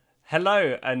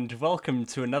Hello and welcome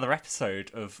to another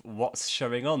episode of What's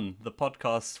Showing On, the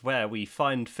podcast where we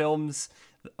find films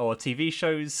or TV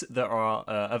shows that are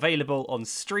available on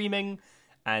streaming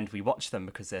and we watch them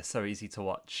because they're so easy to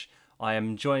watch. I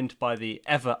am joined by the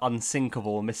ever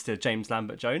unsinkable Mr. James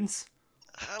Lambert Jones.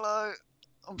 Hello,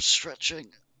 I'm stretching.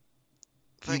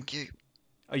 Thank you.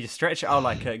 Oh, you're stretching? Oh,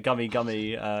 like a gummy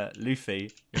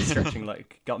Luffy. You're stretching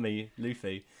like gummy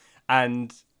Luffy.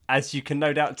 And as you can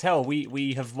no doubt tell,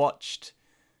 we have watched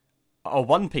a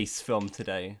One Piece film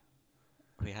today.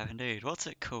 We have indeed. What's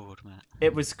it called, Matt?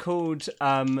 It was called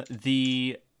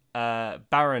the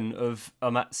Baron of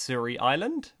Amatsuri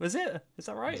Island. Was it? Is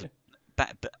that right?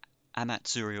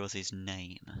 Amatsuri was his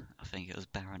name. I think it was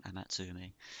Baron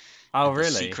Amatsumi. Oh, And the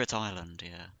really? Secret Island,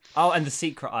 yeah. Oh, and the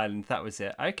Secret Island. That was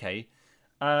it. Okay.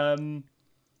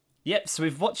 Yep. So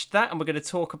we've watched that, and we're going to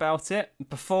talk about it.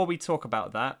 Before we talk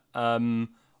about that,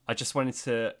 I just wanted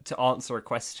to answer a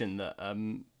question that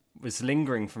was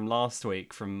lingering from last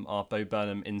week from our Bo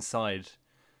Burnham Inside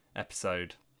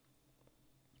episode.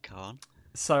 Go on.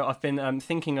 So I've been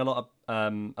thinking a lot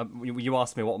of... you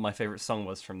asked me what my favourite song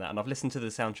was from that, and I've listened to the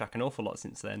soundtrack an awful lot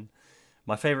since then.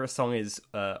 My favourite song is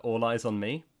All Eyes on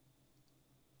Me.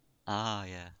 Ah,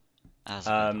 yeah. That's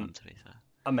a good one, to be fair.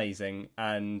 Amazing,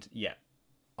 and yeah,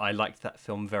 I liked that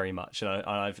film very much, and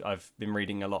I've been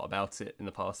reading a lot about it in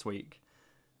the past week.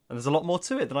 And there's a lot more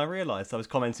to it than I realised. I was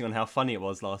commenting on how funny it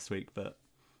was last week, but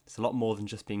it's a lot more than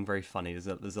just being very funny.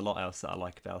 There's a lot else that I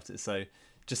like about it. So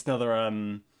just another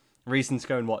reason to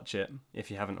go and watch it if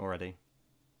you haven't already.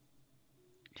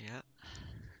 Yeah.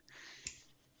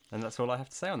 And that's all I have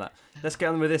to say on that. Let's get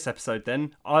on with this episode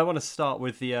then. I want to start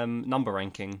with the number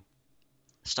ranking.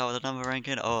 Start with the number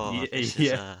ranking? Oh,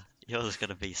 yeah. Yours is going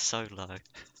to be so low.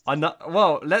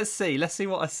 Well, let's see. Let's see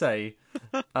what I say.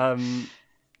 Do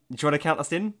you want to count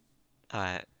us in?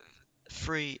 Alright.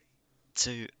 3,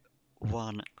 2,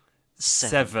 1,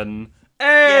 7.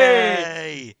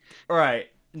 Hey! Yay! Right.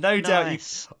 No doubt you...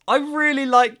 Nice. I really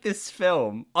liked this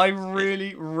film. I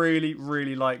really, really,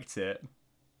 really liked it.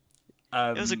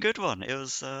 It was a good one. It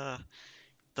was the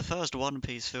first One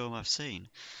Piece film I've seen.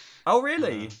 Oh,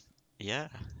 really? Yeah.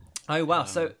 Oh, wow.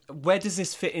 So where does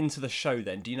this fit into the show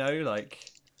then? Do you know, like...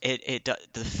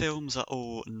 The films are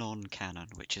all non-canon,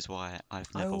 which is why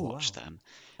I've never watched them.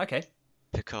 Okay.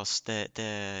 Because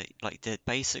they're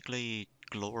basically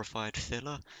glorified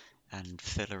filler, and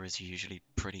filler is usually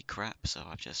pretty crap, so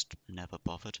I've just never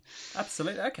bothered.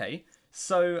 Absolutely. Okay.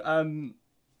 So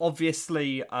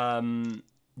obviously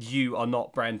you are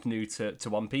not brand new to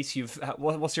One Piece.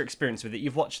 What's your experience with it?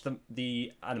 You've watched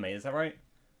the anime, is that right?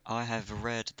 I have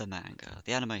read the manga.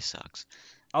 The anime sucks.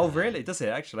 Oh, really? Does it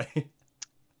actually?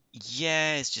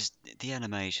 Yeah, it's just the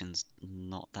animation's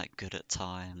not that good at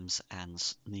times, and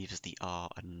neither's the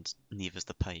art, and neither's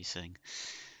the pacing.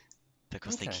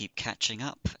 Because they Okay. keep catching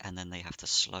up, and then they have to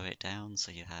slow it down,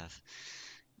 so you have,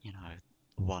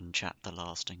 one chapter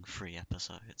lasting 3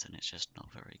 episodes, and it's just not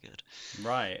very good.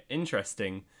 Right.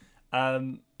 Interesting.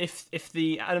 If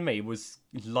the anime was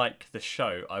like the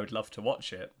show, I would love to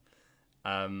watch it.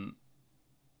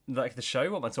 Like the show?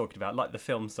 What am I talking about? Like the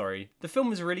film, sorry. The film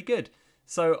was really good.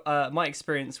 So my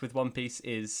experience with One Piece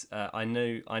is I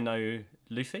know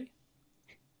Luffy.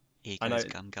 He I goes know-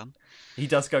 gum gum. He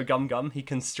does go gum gum. He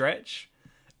can stretch,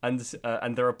 and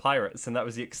there are pirates, and that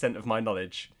was the extent of my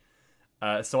knowledge.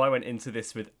 So I went into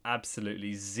this with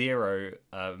absolutely zero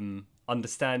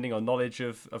understanding or knowledge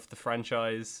of the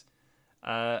franchise,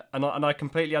 and I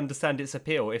completely understand its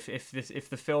appeal. If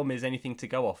the film is anything to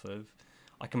go off of,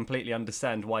 I completely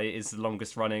understand why it is the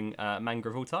longest running manga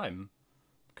of all time,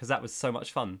 because that was so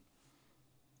much fun.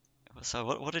 So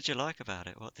what did you like about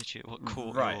it? What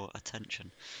caught Right. your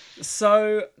attention?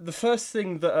 So the first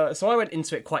thing that so I went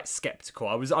into it quite skeptical.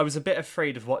 I was a bit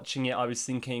afraid of watching it. I was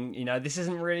thinking, this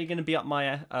isn't really going to be up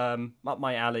my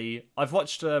alley. I've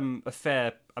watched a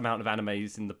fair amount of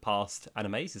animes in the past.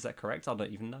 Animes, is that correct? I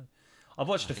don't even know. I've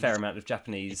watched a fair amount of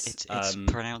Japanese. It's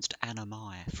pronounced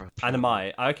anime for a plural.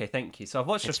 Anime. Okay, thank you. So I've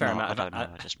watched It's a fair not, amount I of. don't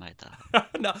know. I just made that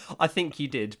up. No, I think you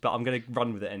did, but I'm going to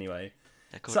run with it anyway.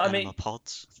 They're called So, I anima mean-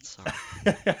 pods. Sorry.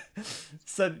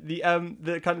 So the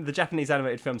kind of the Japanese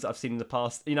animated films that I've seen in the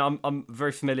past, I'm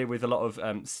very familiar with a lot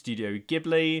of Studio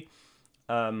Ghibli.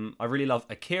 I really love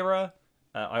Akira.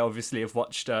 I obviously have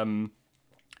watched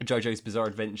JoJo's Bizarre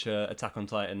Adventure, Attack on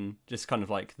Titan, just kind of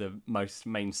like the most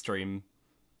mainstream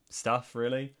stuff,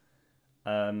 really.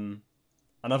 And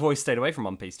I've always stayed away from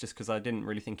One Piece just because I didn't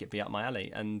really think it'd be up my alley.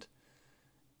 And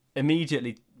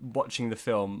immediately watching the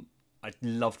film, I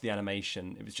loved the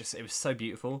animation. It was so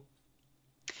beautiful.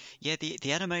 Yeah,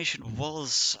 the animation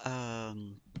was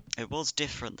it was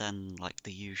different than like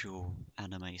the usual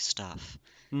anime stuff.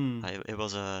 Hmm. It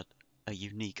was a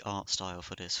unique art style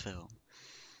for this film.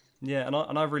 Yeah, and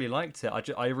I really liked it.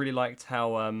 I really liked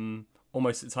how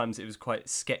almost at times it was quite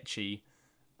sketchy,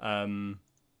 um,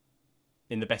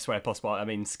 in the best way possible. I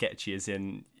mean, sketchy as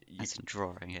in As in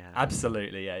drawing, yeah.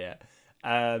 absolutely, yeah,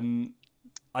 yeah.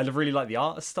 I really like the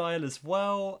art style as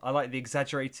well. I like the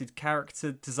exaggerated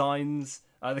character designs.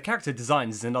 The character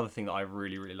designs is another thing that I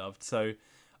really, really loved. So,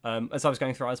 as I was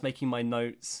going through, I was making my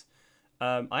notes.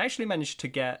 I actually managed to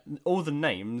get all the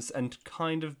names and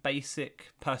kind of basic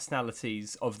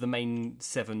personalities of the main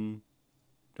 7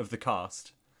 of the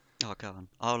cast. Oh, go on.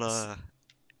 I'll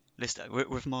list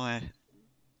with my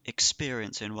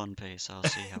experience in One Piece. I'll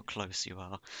see how close you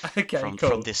are Okay, from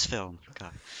cool. this film. Go.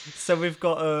 So we've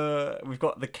got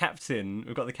the captain.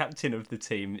 We've got the captain of the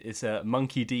team is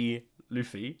Monkey D.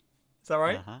 Luffy. Is that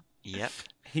right? Uh-huh. Yep,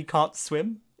 He can't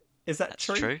swim. Is that that's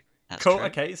true? true. That's Cool. true.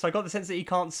 Okay, so I got the sense that he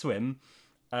can't swim.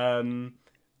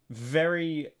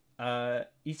 Very.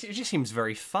 It just seems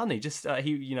very funny. Just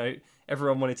he,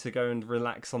 everyone wanted to go and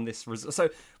relax on this. So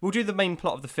we'll do the main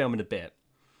plot of the film in a bit.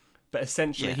 But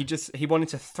essentially, Yeah. he wanted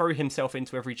to throw himself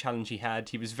into every challenge he had.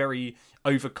 He was very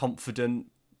overconfident,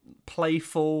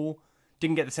 playful.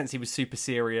 Didn't get the sense he was super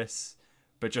serious,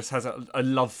 but just has a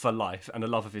love for life and a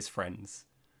love of his friends.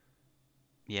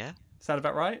 Yeah. Sound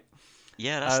about right?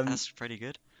 Yeah, Um, that's pretty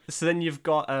good. So then you've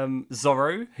got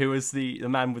Zorro, who was the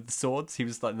man with the swords. He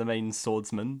was like the main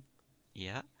swordsman.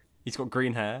 Yeah, He's got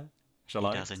green hair, which I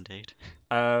he does liked. indeed.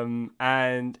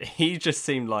 And he just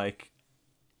seemed like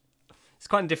it's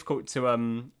quite difficult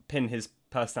to pin his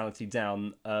personality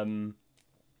down. I'm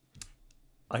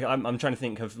trying to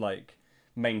think of like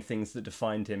main things that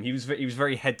defined him. He was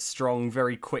very headstrong,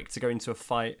 very quick to go into a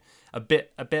fight. A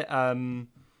bit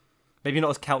maybe not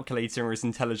as calculating or as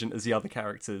intelligent as the other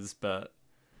characters, but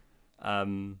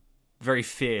very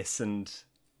fierce and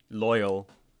loyal.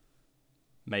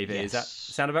 Maybe is that Yes.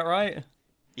 sound about right?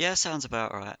 Yeah, sounds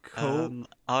about right. Cool.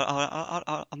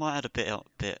 I might add a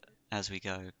bit as we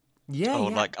go, Yeah,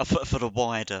 or yeah. like for the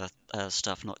wider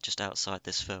stuff, not just outside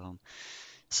this film.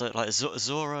 So like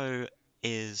Zorro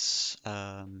is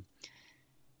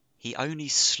he only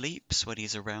sleeps when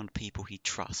he's around people he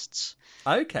trusts,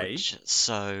 Okay. which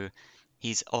so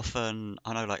he's often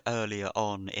I know like earlier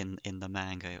on in the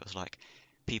manga it was like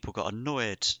people got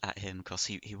annoyed at him because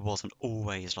he wasn't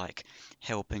always like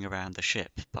helping around the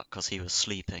ship but because he was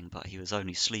sleeping but he was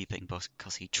only sleeping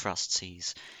because he trusts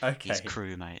his Okay.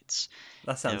 crewmates.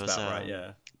 That There sounds was about right.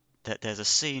 Yeah. there's a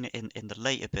scene in the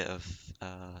later bit of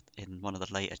in one of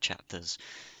the later chapters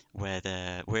where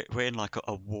we're in like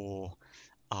a war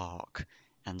arc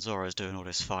and Zoro's doing all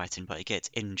this fighting but he gets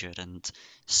injured and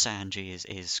Sanji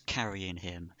is carrying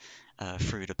him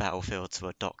through the battlefield to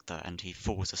a doctor and he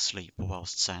falls asleep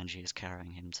whilst Sanji is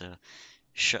carrying him to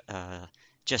sh- uh,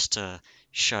 just to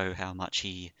show how much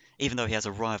he even though he has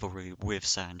a rivalry with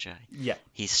Sanjay Yeah.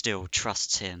 he still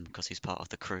trusts him because he's part of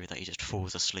the crew that he just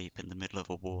falls asleep in the middle of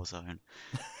a war zone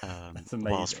That's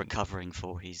whilst amazing. recovering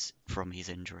from his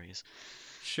injuries.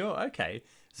 Sure. Okay.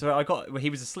 So I got. Well,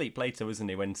 he was asleep later, wasn't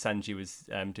he, when Sanji was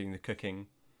doing the cooking?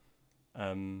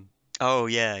 Um. Oh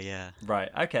yeah, yeah. Right.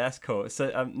 Okay. That's cool.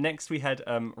 So next we had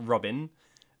Robin.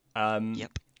 Um.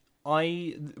 Yep.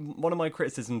 One of my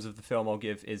criticisms of the film I'll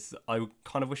give is I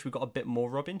kind of wish we got a bit more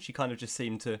Robin. She kind of just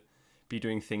seemed to be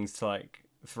doing things to like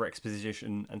for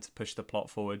exposition and to push the plot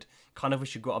forward. Kind of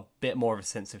wish we got a bit more of a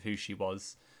sense of who she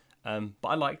was. But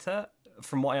I liked her.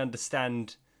 From what I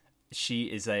understand, she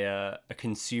is a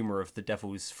consumer of the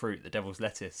devil's fruit, the devil's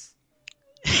lettuce.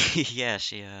 Yeah,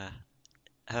 she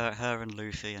her and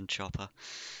Luffy and Chopper all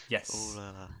Yes.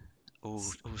 all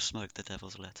smoke the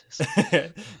devil's lettuce.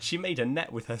 She made a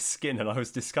net with her skin, and I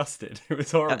was disgusted. It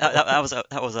was That, that, horrible. that was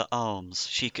that was her arms.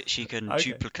 She can Okay.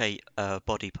 duplicate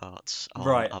body parts on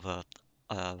Right. other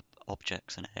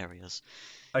objects and areas.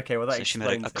 Okay. Well, that So she made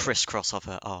a explains it. crisscross of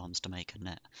her arms to make a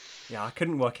net. Yeah, I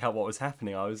couldn't work out what was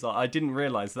happening. I was like, I didn't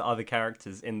realize that other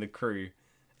characters in the crew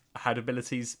had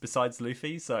abilities besides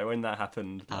Luffy. So when that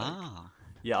happened, like, Ah,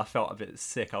 yeah, I felt a bit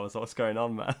sick. I was like, what's going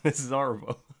on, man? This is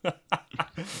horrible.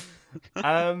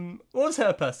 What was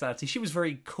her personality? She was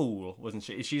very cool, wasn't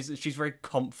she? She's very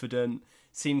confident.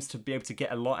 Seems to be able to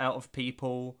get a lot out of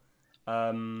people.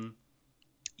 Um,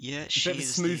 yeah, a bit of a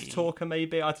smooth talker,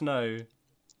 maybe. I don't know.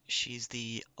 she's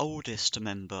the oldest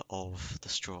member of the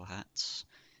Straw Hats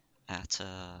at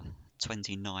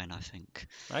 29, I think.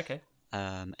 Okay.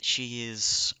 She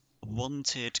is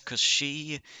wanted because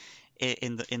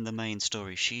in the main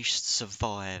story she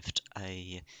survived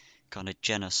a kind of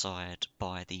genocide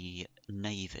by the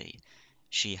Navy,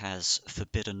 she has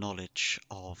forbidden knowledge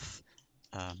of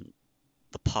um,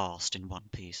 the past in One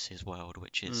Piece's world,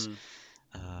 which is Mm.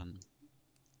 um,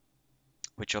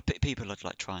 which are people are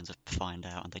like trying to find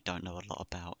out and they don't know a lot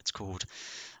about. It's called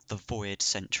the Void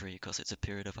Century because it's a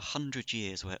period of 100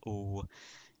 years where all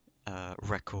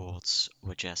records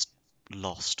were just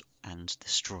lost and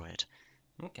destroyed.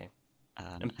 Okay.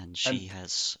 And And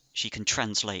she can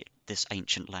translate this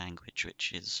ancient language,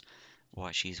 which is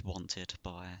why she's wanted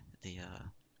by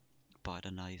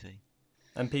the Navy.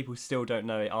 and people still don't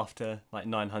know it after like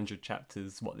 900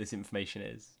 chapters what this information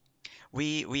is.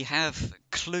 We have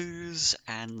clues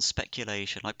and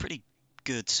speculation, like pretty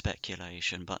good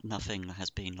speculation, but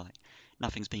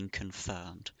nothing's been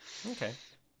confirmed. Okay.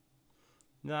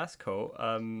 No, that's cool.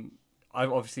 I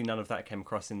obviously none of that came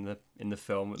across in the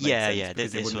film. It makes Yeah, sense yeah.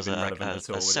 because it This wouldn't was have been relevant at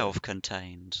all, a would it?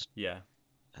 self-contained Yeah.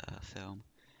 film.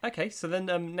 Okay, so then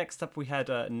next up we had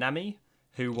Nami,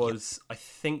 who was I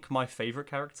think my favorite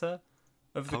character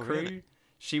of the Oh, crew. really?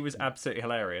 She was absolutely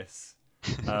hilarious.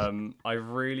 I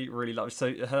really, really loved.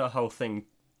 So her whole thing,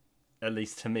 at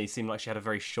least to me, seemed like she had a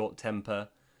very short temper.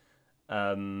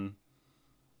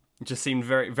 Just seemed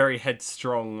very, very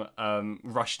headstrong,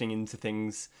 rushing into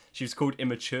things. She was called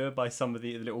immature by some of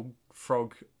the little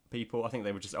frog people. I think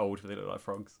they were just old, but they looked like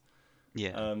frogs.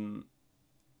 Yeah.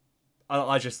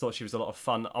 I just thought she was a lot of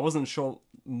fun. I wasn't sure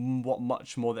what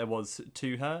much more there was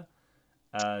to her.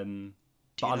 Do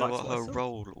but you I know liked what I her saw.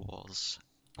 role was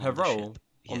Her on the role ship?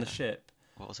 on the Yeah. ship.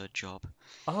 What was her job?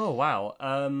 Oh wow.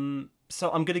 So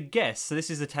I'm gonna guess. So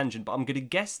this is a tangent, but I'm gonna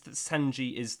guess that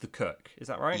Sanji is the cook. Is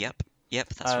that right? Yep,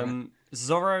 that's right.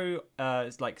 Zoro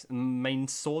is like main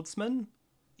swordsman.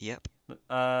 Yep.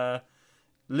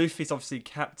 Luffy's obviously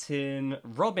captain.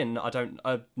 Robin, I don't.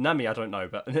 Nami, I don't know,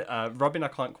 but Robin, I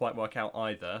can't quite work out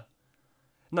either.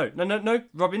 No.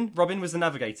 Robin was the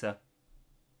navigator.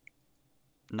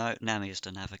 No, Nami is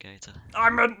the navigator. I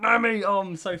meant Nami. Oh,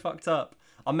 I'm so fucked up.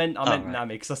 I meant right.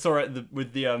 Nami because I saw it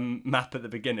with the map at the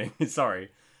beginning.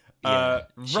 Sorry. Yeah,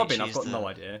 Robin, I've she's got no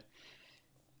idea.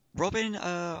 Robin,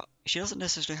 she doesn't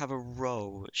necessarily have a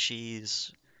role.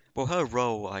 Well, her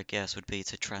role, I guess, would be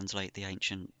to translate the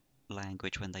ancient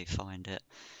language when they find it.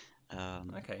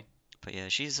 Okay. But yeah,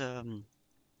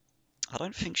 I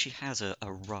don't think she has a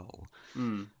role.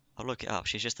 Hmm. I'll look it up.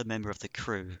 She's just a member of the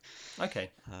crew. Okay.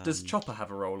 Does Chopper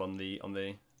have a role on the?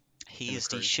 He is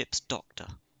crew? the ship's doctor.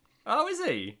 Oh, is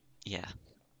he? Yeah.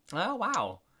 Oh,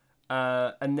 wow.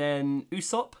 And then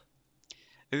Usopp.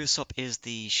 Usopp is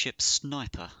the ship's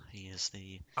sniper. He is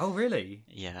the Oh, really?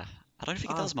 Yeah. I don't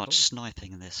think he Oh, does much cool.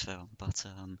 sniping in this film, but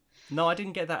No, I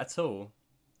didn't get that at all.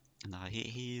 no,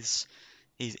 he's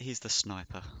the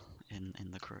sniper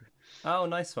in the crew. Oh,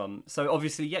 nice one. So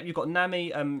obviously, yep, you've got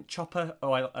Nami, Chopper.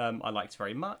 Oh, I liked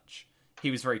very much. He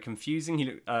was very confusing. He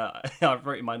looked. I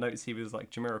wrote in my notes he was like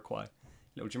Jamiroquai,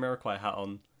 little Jamiroquai hat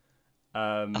on.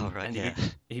 Oh right, and yeah.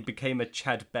 He became a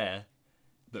Chad bear.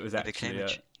 That was He actually. became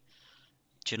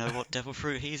Do you know what devil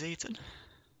fruit he's eaten?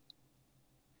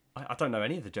 I don't know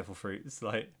any of the devil fruits.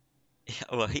 Like Yeah,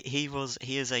 well, he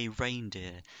is a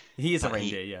reindeer. he is a But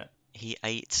reindeer, yeah. He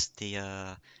ate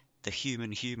the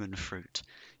human fruit,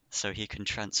 so he can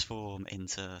transform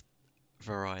into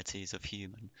varieties of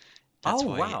human. That's Oh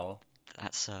why wow.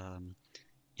 that's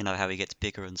you know how he gets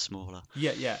bigger and smaller.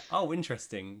 Yeah. Oh,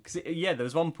 interesting. Because there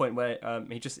was one point where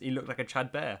he looked like a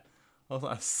Chad bear. I was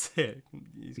like, that's sick.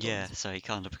 Yeah, so he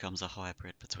kind of becomes a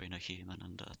hybrid between a human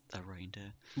and a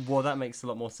reindeer. Well, that makes a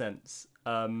lot more sense.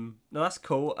 No, that's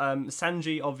cool.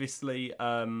 Sanji, obviously,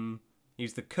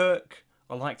 he's the cook.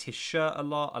 I liked his shirt a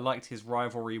lot. I liked his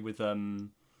rivalry with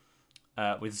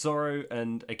Zoro,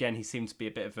 and again, he seemed to be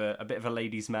a bit of a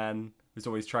ladies' man. Was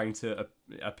always trying to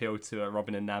appeal to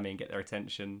Robin and Nami and get their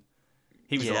attention.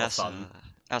 He was a lot of fun.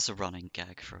 That's a running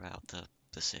gag throughout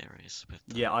the series.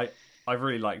 Yeah, I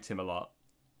really liked him a lot.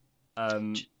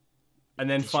 And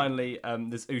then finally,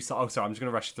 there's Usopp. Oh, sorry, I'm just going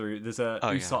to rush through. There's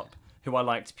Usopp, who I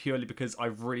liked purely because I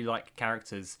really like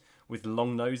characters with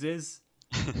long noses.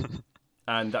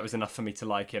 And that was enough for me to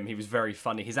like him. He was very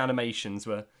funny. His animations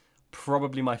were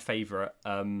probably my favourite.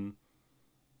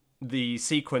 The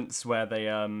sequence where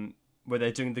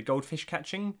they're doing the goldfish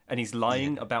catching and he's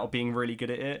lying about being really good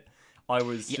at it. I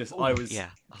was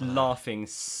laughing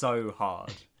so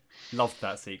hard. Loved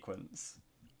that sequence.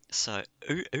 So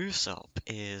Usopp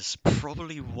is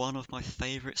probably one of my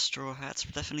favourite Straw Hats,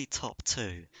 definitely top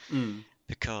 2,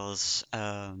 because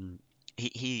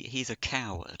he's a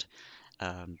coward.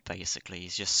 Basically,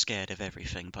 he's just scared of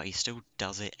everything, but he still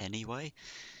does it anyway.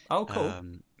 Oh, cool.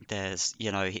 There's,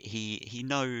 he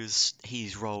knows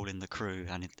his role in the crew,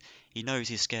 and he knows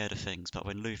he's scared of things. But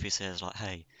when Luffy says like,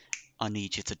 "Hey, I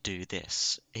need you to do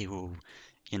this, he will,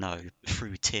 you know,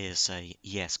 through tears say,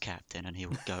 yes, Captain, and he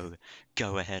will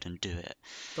go ahead and do it.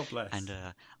 God bless.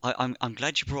 And I'm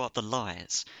glad you brought up the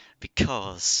lies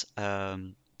because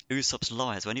Usopp's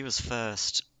lies when he was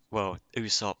first, well,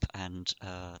 Usopp's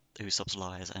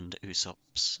lies and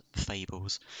Usopp's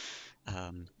fables,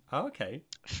 um, Oh, okay.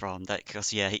 from that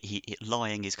because yeah,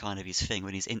 lying is kind of his thing.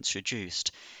 When he's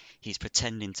introduced, he's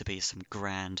pretending to be some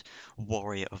grand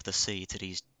warrior of the sea to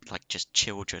these like just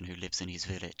children who lives in his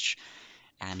village,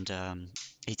 and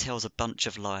he tells a bunch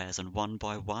of lies, and one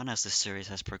by one, as the series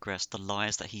has progressed, the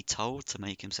lies that he told to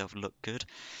make himself look good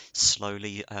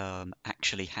slowly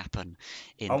actually happen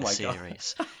in Oh the my god.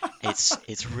 series.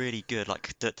 It's really good.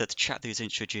 Like the chap who's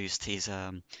introduced, he's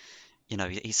you know,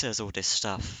 he says all this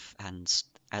stuff, and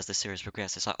as the series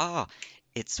progresses, it's like,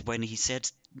 it's when he said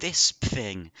this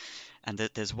thing, and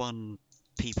there's one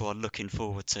people are looking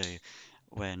forward to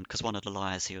when, because one of the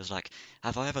lies he was like,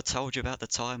 "Have I ever told you about the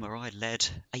time where I led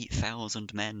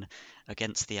 8,000 men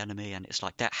against the enemy?" And it's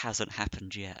like that hasn't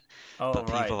happened yet, Oh but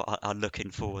right. people are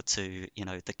looking forward to, you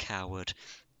know, the coward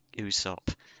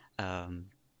Usopp, um,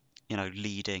 you know,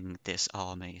 leading this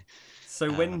army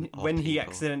So of when he people.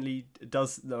 accidentally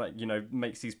does like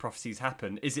makes these prophecies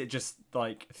happen, is it just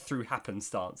like through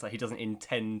happenstance? Like he doesn't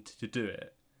intend to do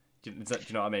it? Do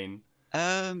you know what I mean?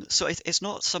 So it's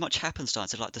not so much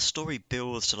happenstance. It's like the story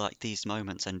builds to like these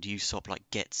moments, and Usopp like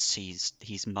gets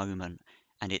his moment,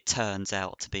 and it turns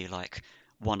out to be like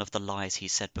one of the lies he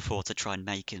said before to try and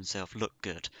make himself look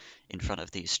good in front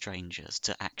of these strangers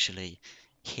to actually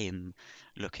him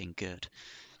looking good.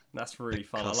 That's really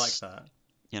fun. I like Because that.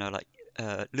 you know, like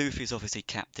Luffy's obviously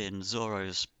captain,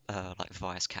 Zoro's like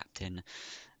vice captain.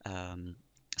 Um,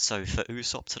 so for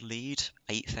Usopp to lead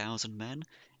 8,000 men,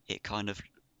 it kind of,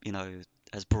 you know,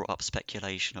 has brought up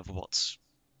speculation of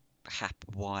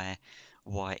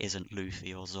why isn't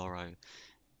Luffy or Zoro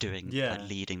doing like Yeah.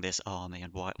 leading this army,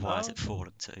 and why is Oh, it okay.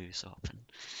 falling to Usopp? And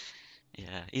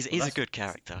yeah, Well, he's a good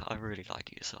character. I really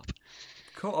like Usopp.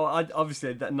 cool. Oh,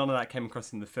 obviously, none of that came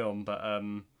across in the film, but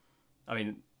I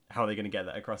mean, how are they going to get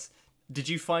that across? Did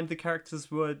you find the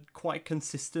characters were quite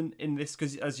consistent in this?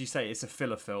 Because, as you say, it's a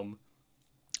filler film.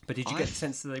 But did you I get the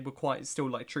sense that they were quite still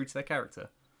like true to their character?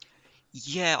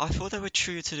 Yeah, I thought they were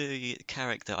true to the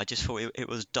character. I just thought it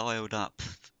was dialed up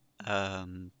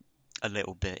um, a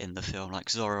little bit in the film. Like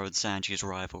Zoro and Sanji's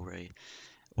rivalry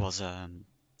was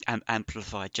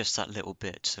amplified just that little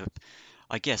bit to,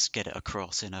 I guess, get it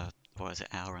across in a, what is it,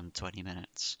 hour and 20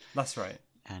 minutes. That's right.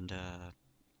 And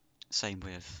same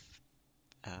with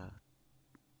uh,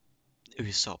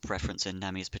 Usopp referencing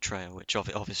Nami's betrayal, which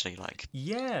obviously like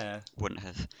Yeah, wouldn't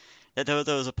have. There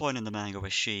was a point in the manga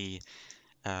where she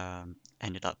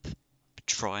ended up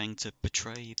trying to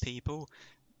betray people.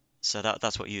 So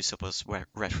that's what Usopp was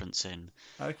referencing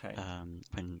okay.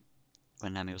 when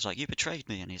Nami was like, "You betrayed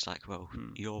me," and he's like, "Well,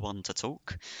 Hmm. you're one to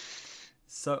talk."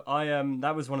 So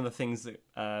that was one of the things that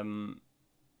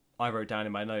I wrote down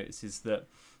in my notes is that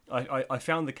I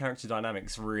found the character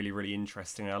dynamics really really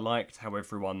interesting. I liked how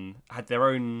everyone had their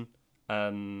own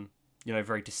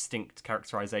very distinct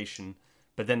characterization,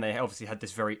 but then they obviously had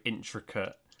this very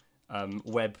intricate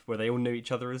web where they all knew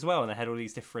each other as well, and they had all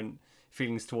these different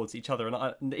feelings towards each other.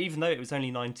 And even though it was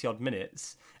only 90 odd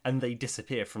minutes, and they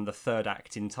disappear from the third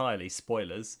act entirely,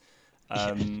 spoilers.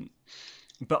 Yeah,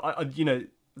 But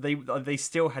they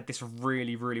still had this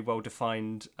really really well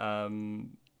defined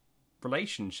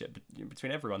relationship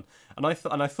between everyone, and I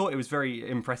thought it was very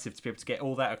impressive to be able to get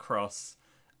all that across.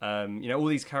 All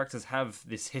these characters have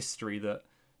this history that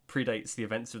predates the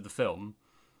events of the film,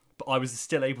 but I was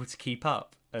still able to keep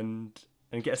up and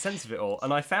get a sense of it all,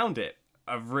 and I found it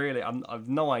a really I've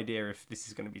no idea if this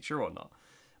is going to be true or not,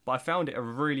 but I found it a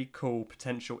really cool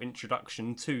potential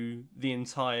introduction to the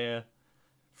entire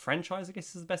franchise, I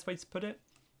guess is the best way to put it.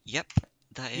 yep.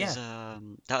 That Yeah. is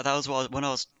that was what when I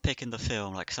was picking the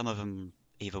film. Like some of them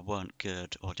either weren't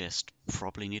good or just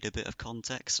probably need a bit of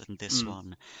context. And this Mm.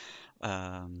 one,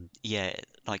 yeah,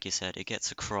 like you said, it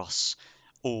gets across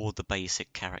all the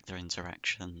basic character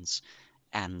interactions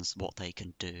and what they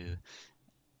can do.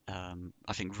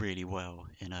 I think really well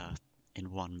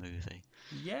in one movie.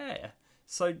 Yeah.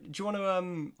 So do you want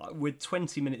to we're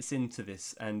 20 minutes into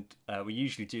this, and we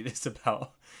usually do this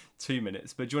about 2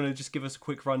 minutes, but do you want to just give us a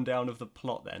quick rundown of the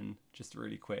plot then, just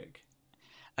really quick?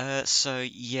 So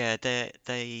yeah,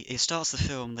 they it starts the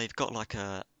film. They've got like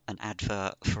an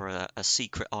advert for a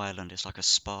secret island. It's like a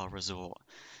spa resort,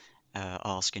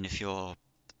 asking if you're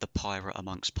the pirate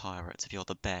amongst pirates, if you're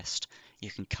the best,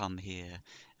 you can come here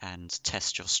and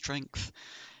test your strength.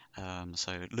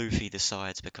 So Luffy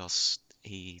decides because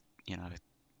he, you know,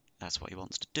 that's what he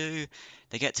wants to do.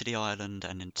 They get to the island,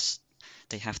 and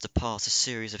they have to pass a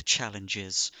series of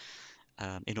challenges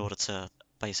in order to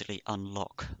basically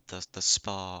unlock the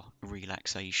spa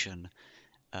relaxation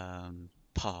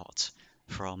part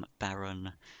from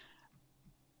Baron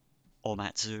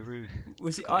Omatsuru.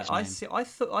 Was it? Forgot his I name. see. I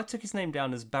thought I took his name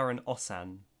down as Baron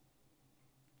Osan.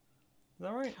 Is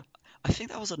that right? I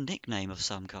think that was a nickname of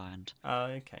some kind,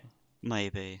 Okay.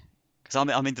 maybe. Because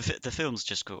I mean, the film's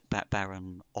just got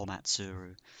Baron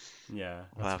Omatsuru, Yeah. or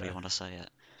That's however you fair. want to say it.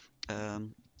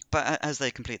 But as they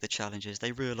complete the challenges,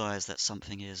 they realise that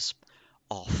something is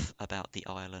off about the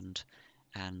island,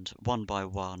 and one by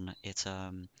one, it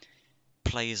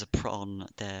plays upon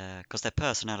their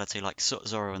personality, like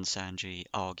Zoro and Sanji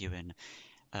arguing.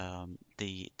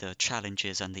 The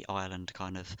challenges and the island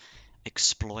kind of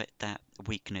exploit that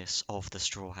weakness of the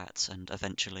Straw Hats, and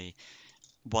eventually,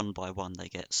 one by one, they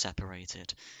get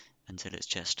separated until it's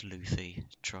just Luffy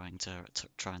trying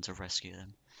to rescue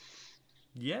them.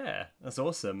 Yeah, that's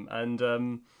awesome.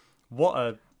 And what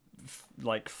a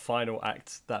final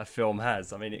act that film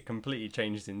has. I mean, it completely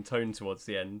changes in tone towards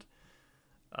the end.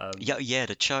 Yeah.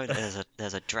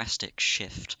 There's a drastic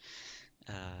shift.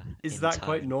 Is In that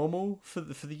quite tone. normal for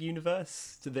the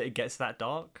universe, so that it gets that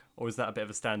dark, or is that a bit of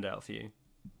a standout for you?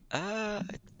 Uh,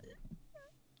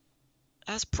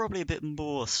 that's probably a bit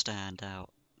more standout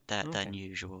Okay. than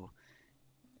usual.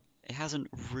 It hasn't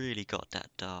really got that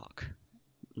dark.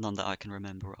 None that I can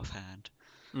remember offhand.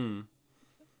 Mm.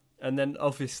 And then,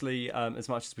 obviously, as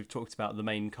much as we've talked about the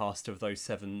main cast of those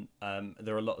seven,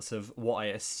 there are lots of what I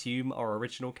assume are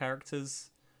original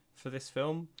characters for this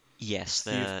film. Yes,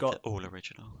 So you've they're got all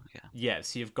original. Yeah. Yeah,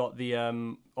 so you've got the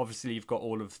obviously you've got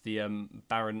all of the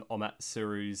Baron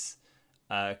Omatsuru's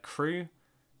crew.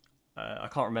 I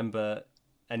can't remember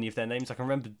any of their names. I can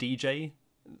remember DJ,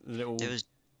 the little There was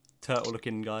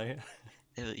turtle-looking guy.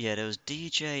 there was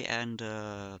DJ and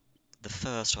the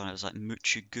first one. It was like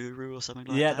Muchiguru or something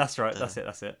like Yeah, that. that's right. That's it.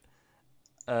 That's it.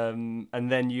 And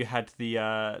then you had the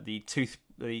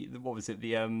what was it?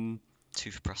 The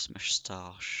Toothbrush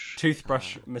moustache.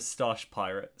 toothbrush moustache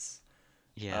pirates.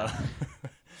 Yeah,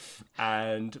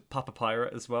 And Papa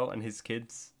Pirate as well, and his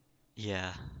kids.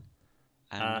 yeah,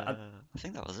 and Uh, I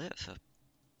think that was it for.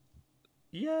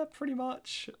 yeah, pretty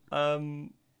much.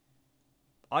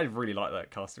 I really like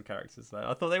that cast of characters though.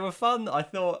 I thought they were fun. I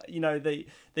thought, they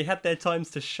had their times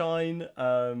to shine.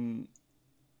 And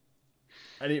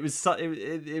it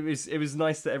was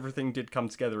nice that everything did come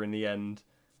together in the end.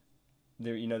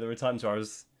 There were times where I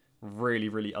was really,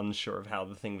 really unsure of how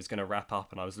the thing was going to wrap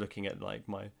up, and I was looking at like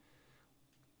my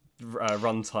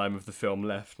runtime of the film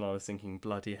left, and I was thinking,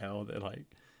 bloody hell,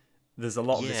 there's a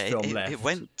lot of Yeah, this film left. it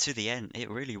went to the end.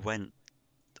 It really went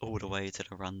all the way to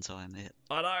the runtime.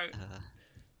 I know. Uh,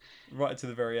 Right to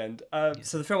the very end. yeah,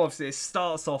 So the film obviously it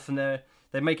starts off and they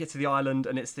make it to the island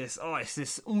and it's this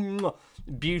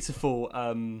beautiful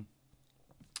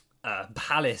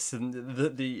palace, and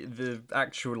the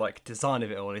actual design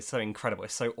of it all is so incredible.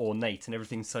 It's so ornate and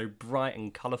everything's so bright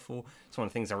and colourful. It's one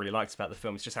of the things I really liked about the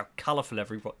film. It's just how colourful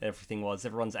everything was.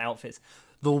 Everyone's outfits,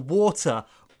 the water,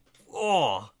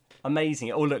 amazing.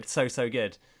 It all looked so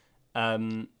good.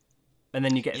 And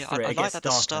then you get yeah. through it. I It like gets at the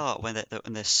darker. start when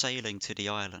they're sailing to the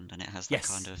island and it has that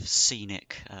kind Yes. of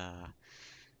scenic.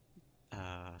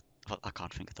 I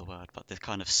can't think of the word, but the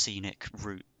kind of scenic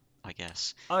route, I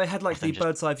guess, Oh, it had of the them just.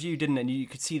 bird's eye view, didn't it? And you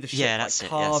could see the ship Yeah, that's it.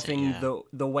 That's it. carving Yeah,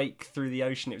 the wake through the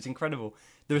ocean. It was incredible.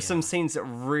 There were some yeah. scenes that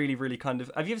really, really kind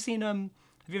of. Have you ever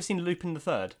seen Lupin the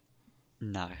Third?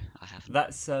 No, I haven't.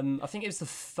 That's I think it was the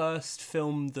first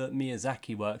film that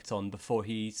Miyazaki worked on before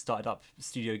he started up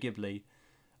Studio Ghibli.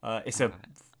 It's a Alright.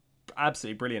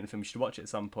 absolutely brilliant film. You should watch it at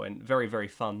some point. Very, very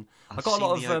fun. I I've got a seen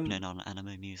lot the of opening on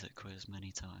Anime Music Quiz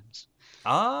many times.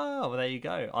 well, there you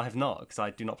go. I have not because I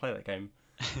do not play that game.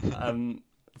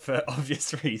 For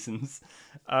obvious reasons.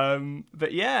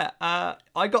 But yeah,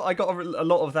 I got a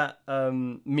lot of that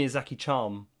Miyazaki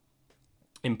charm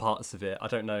in parts of it. I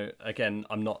don't know. Again,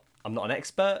 I'm not an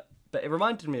expert, but it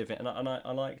reminded me of it, and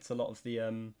I liked a lot of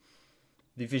the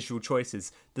visual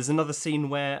choices. There's another scene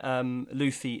where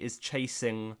Luffy is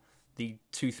chasing the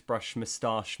toothbrush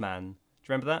moustache man. Do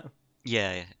you remember that?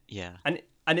 Yeah, yeah.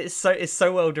 And it's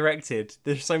so well directed.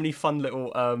 There's so many fun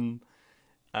little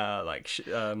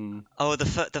Oh, the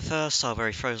first time where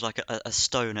he throws like a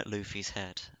stone at Luffy's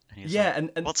head, and he's yeah,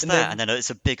 like, and "What's and that?" then And then it's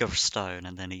a bigger stone,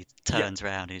 and then he yeah. turns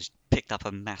around, and he's picked up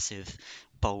a massive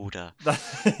boulder.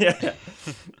 Yeah,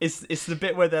 it's the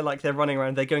bit where they're running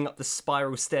around, they're going up the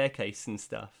spiral staircase and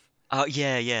stuff, Oh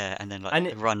yeah, yeah, and then like and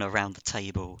they run around the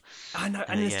table, I know,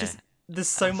 and and yeah, there's that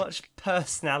so was much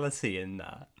personality in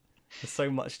that, there's so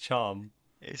much charm.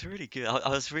 It's really good. I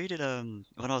was reading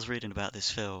when I was reading about this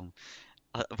film,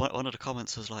 one of the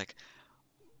comments was like,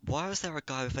 "Why was there a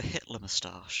guy with a Hitler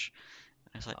moustache?"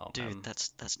 And it's like, Oh dude, man.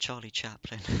 that's Charlie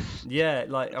Chaplin. Yeah,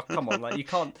 like oh come on, like you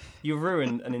can't you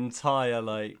ruin an entire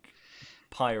like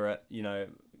pirate, You,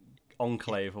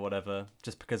 enclave or whatever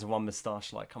just because of one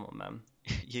moustache. Like, come on, man.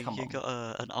 Come you on.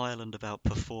 got an island about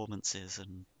performances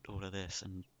and all of this,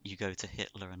 and you go to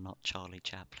Hitler and not Charlie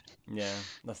Chaplin. Yeah,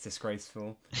 that's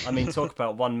disgraceful. I mean, talk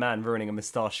about one man ruining a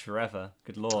moustache forever.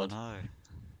 Good I lord.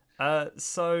 know.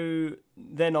 So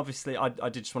then obviously I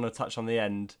did just want to touch on the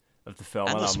end of the film.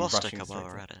 And I the know I'm rushing swastika while straight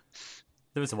we're to. at it.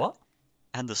 There was a what?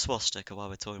 And the swastika while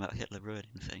we're talking about Hitler ruining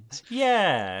things.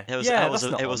 Yeah, yeah, that's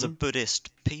not It was a on. Buddhist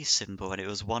peace symbol, and it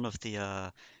was one of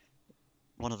the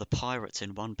pirates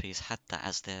in One Piece had that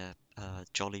as their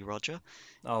Jolly Roger.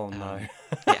 Oh no. Um,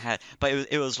 it had, but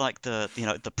it was like the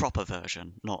proper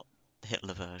version, not the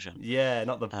Hitler version. Yeah,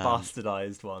 not the Um,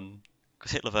 bastardized one.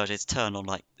 'Cause Hitler version, it's turned on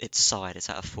like its side, it's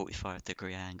at a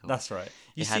 45-degree angle. That's right.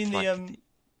 You It had seen the like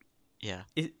yeah,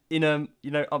 in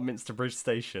Upminster Bridge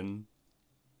Station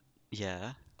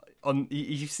yeah. on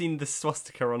you've seen the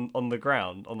swastika on the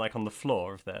ground on the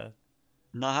floor of there.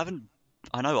 No, I haven't.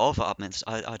 I know of Upminster.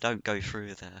 I don't go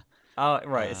through there. Oh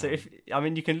right. So Um, if I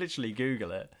mean you can literally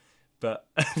Google it, but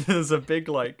there's a big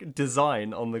like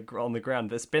design on the ground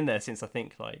that's been there since I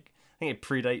think it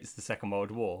predates the Second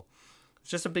World War. It's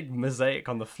just a big mosaic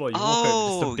on the floor. You walk over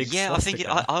just a Oh, big yeah,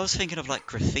 swastika. I was thinking of like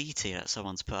graffiti that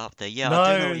someone's put up there. Yeah,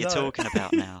 I do know No, what you're no. talking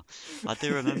about now. I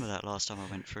do remember that last time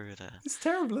I went through there. It's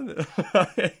terrible, isn't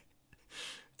it?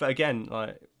 But again,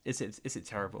 like, is it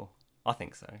terrible? I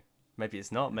think so. Maybe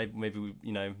it's not. Maybe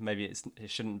maybe it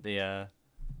shouldn't be. I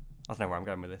don't know where I'm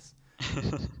going with this.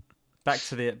 Back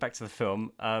to the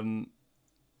film.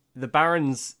 The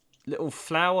Baron's little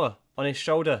flower on his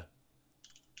shoulder.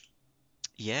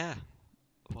 Yeah.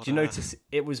 What Do you notice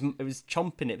it was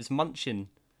chomping? It was munching.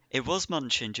 it was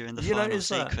munching during the Did you final notice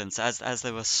that? sequence as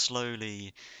they were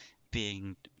slowly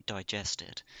being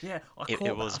digested. Yeah, I It caught that.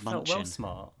 I was felt well munching.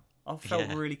 smart. I felt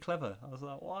Yeah. really clever. I was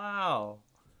like, wow,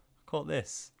 I caught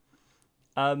this.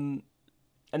 Um,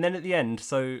 and then at the end,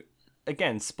 so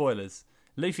again, spoilers.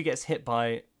 Luffy gets hit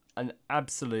by an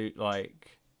absolute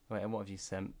like. Wait, what have you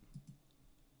sent?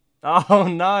 Oh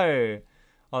no!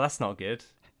 Oh, that's not good.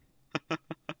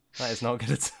 That is not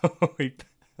good at all.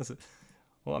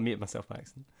 Well, I muted myself by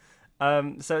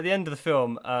accident. So at the end of the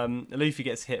film, Luffy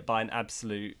gets hit by an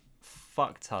absolute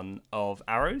fuck ton of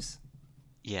arrows.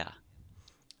 Yeah.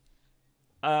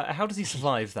 How does he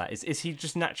survive that? Is he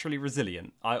just naturally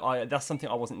resilient? I that's something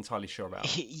I wasn't entirely sure about.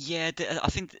 Yeah, I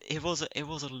think it was a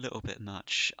little bit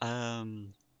much.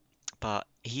 But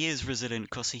he is resilient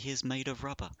because he is made of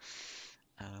rubber.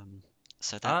 Um,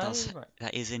 so Oh right,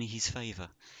 that is in his favour.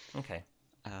 okay,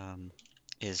 Um,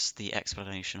 is the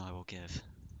explanation I will give.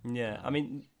 yeah. I Um,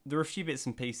 mean, there are a few bits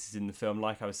and pieces in the film,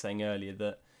 like I was saying earlier,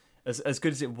 that as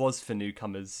good as it was for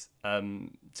newcomers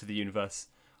to the universe,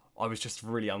 I was just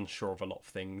really unsure of a lot of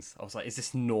things. I was like, is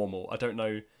this normal? I don't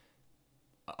know.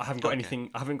 I haven't got okay.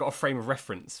 anything. I haven't got a frame of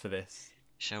reference for this.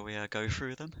 Shall we go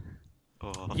through them?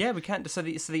 Or Yeah, we can't. So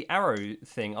the arrow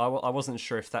thing, I wasn't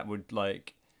sure if that would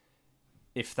like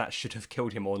if that should have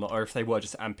killed him or not, or if they were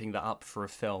just amping that up for a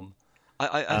film.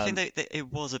 I think Um, it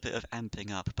was a bit of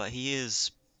amping up, but he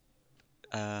is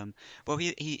well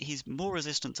he's more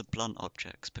resistant to blunt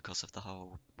objects because of the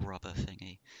whole rubber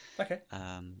thingy. okay.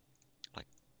 Um, like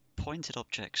pointed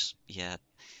objects, yeah,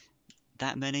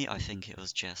 that many. I think it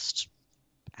was just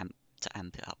to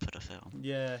amp it up for the film.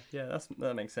 Yeah, yeah,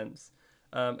 that makes sense.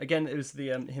 Again, it was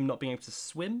the him not being able to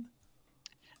swim.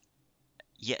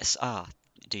 Yes.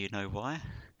 Do you know why?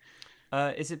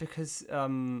 Is it because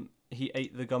he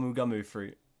ate the gumu gumu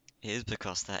fruit? It is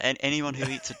because that anyone who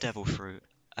eats a devil fruit,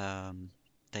 um,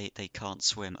 they can't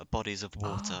swim. Bodies of Ah,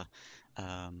 water,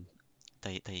 um,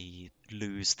 they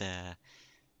lose their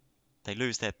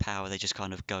power. They just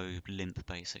kind of go limp,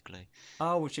 basically.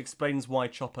 oh, which explains why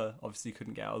Chopper obviously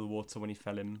couldn't get out of the water when he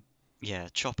fell in. Yeah,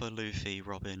 Chopper, Luffy,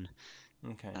 Robin,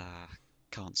 Okay, uh,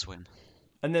 can't swim.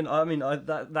 and then I mean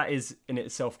that is in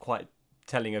itself quite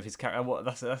telling of his character. What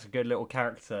that's a good little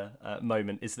character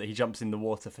moment is that he jumps in the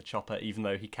water for Chopper even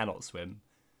though he cannot swim.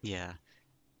 Yeah,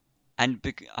 and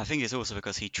I think it's also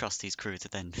because he trusts his crew to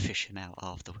then fish him out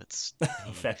afterwards.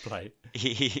 He Fair play.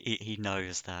 he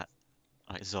knows that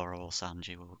like Zoro or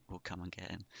Sanji will come and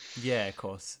get him. Yeah, of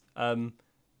course.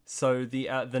 So the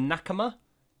Nakama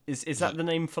is that Ye- the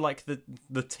name for like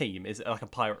the team? Is it like a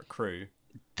pirate crew?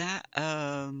 That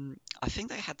I think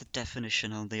they had the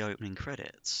definition on the opening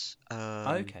credits.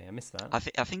 Okay, I missed that. I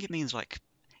think it means like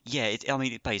Yeah, I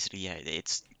mean, basically, yeah,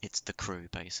 it's the crew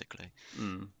basically.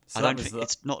 I So that don't was think the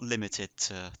it's not limited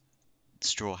to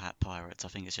Straw Hat Pirates. I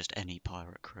think it's just any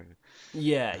pirate crew.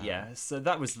 yeah, Um, yeah. So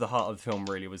that was the heart of the film,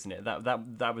 really, wasn't it?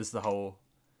 That was the whole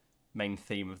main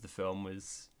theme of the film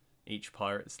was each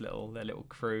pirate's their little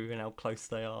crew and how close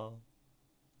they are.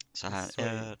 so It's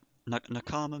sweet.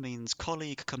 Nakama means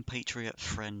colleague, compatriot,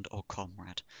 friend, or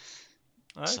comrade.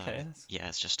 So Okay, that's yeah,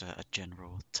 it's just a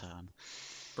general term.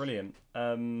 brilliant.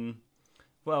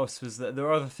 What else was there? There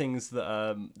are other things that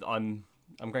I'm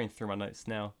going through my notes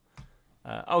now.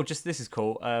 Just this is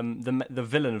cool. The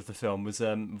villain of the film was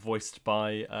voiced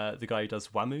by the guy who does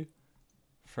Wamu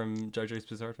from JoJo's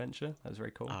Bizarre Adventure. That was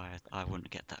very cool. I wouldn't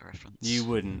get that You reference.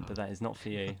 wouldn't, but that is not for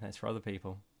you. That's for other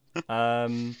people.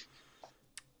 Um,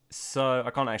 so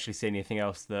I can't actually see anything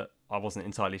else that I wasn't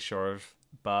entirely sure of,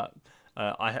 but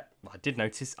I did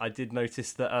notice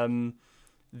that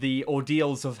the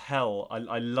ordeals of hell.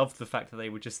 I loved the fact that they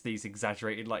were just these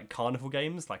exaggerated like carnival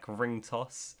games, like ring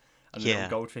toss and the little Yeah,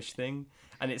 goldfish thing,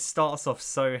 and it starts off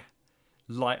so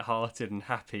light-hearted and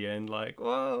happy and like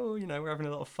whoa, we're having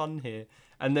a lot of fun here,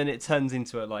 and then it turns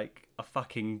into a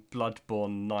fucking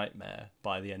bloodborne nightmare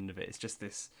by the end of it. It's just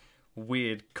this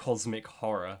weird cosmic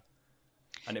horror,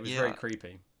 and it was very yeah.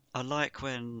 creepy. I like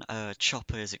when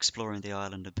Chopper is exploring the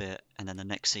island a bit, and then the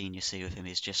next scene you see with him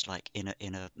is just like in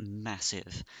a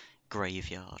massive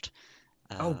graveyard.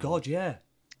 Oh Um, god, yeah,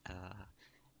 uh,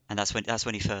 and that's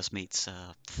when he first meets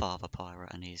Father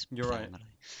Pirate and his you're right. family.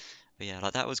 But yeah,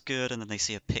 like that was good. And then they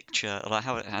see a picture, like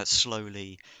how it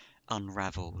slowly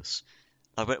unravels.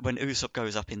 Like when Usopp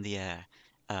goes up in the air,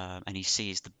 and he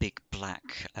sees the big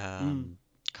black Mm,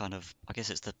 kind of, I guess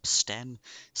it's the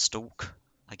stalk,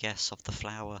 I guess, of the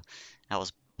flower. That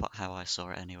was how I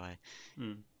saw it anyway.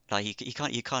 mm. Like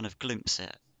you kind of glimpse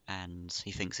it, and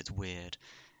he thinks it's weird,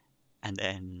 and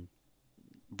then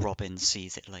Robin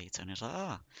sees it later, and he's like,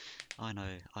 ah, I know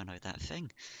that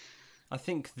thing. I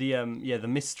think the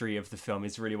mystery of the film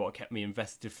is really what kept me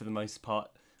invested for the most part.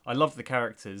 I love the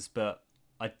characters, but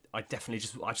I definitely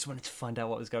just wanted to find out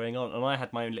what was going on, and I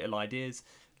had my own little ideas.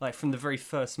 Like from the very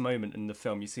first moment in the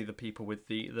film, you see the people with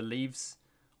the leaves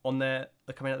on their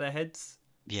they're coming out their heads.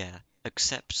 Yeah,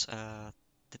 except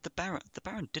did the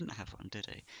Baron didn't have one, did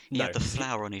he? He No, had the because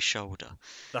flower on his shoulder.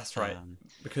 that's right, Um,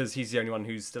 because he's the only one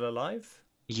who's still alive.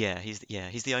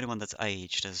 he's the only one that's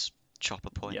aged, as Chopper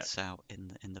Yeah, points out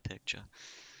in the picture.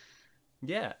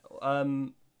 yeah. I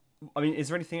mean, is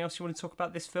there anything else you want to talk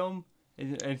about this film?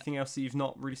 Anything else that you've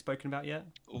not really spoken about yet?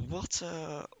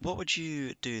 What would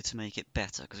you do to make it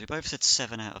better? Because we both said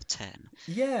 7 out of 10,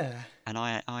 Yeah. and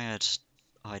I had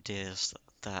ideas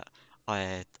that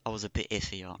I was a bit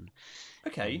iffy on,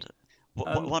 Okay. and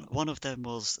Um. one of them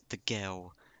was the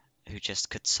girl who just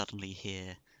could suddenly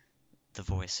hear the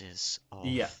voices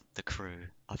Yeah. of the crew.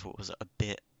 I thought was a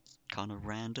bit kind of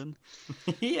random.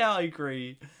 Yeah, I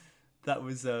agree. That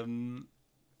was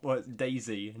what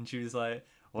Daisy, and she was like,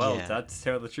 "Well, Yeah. Dad, to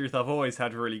tell the truth, I've always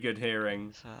had really good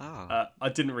hearing." So, oh. I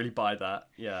didn't really buy that.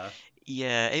 Yeah.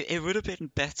 Yeah, it would have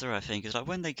been better, I think. It's like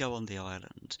when they go on the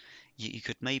island, you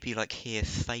could maybe like hear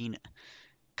faint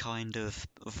kind of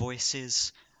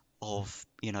voices of,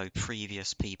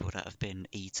 previous people that have been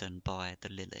eaten by the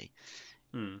lily.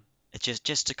 Hmm. It's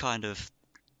just to kind of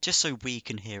just so we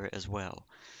can hear it as well.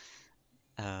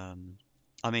 Um,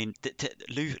 I mean,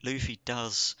 Luffy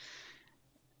does.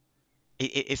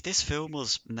 If this film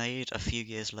was made a few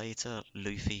years later,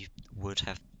 Luffy would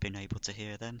have been able to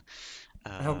hear them.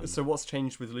 Um, So what's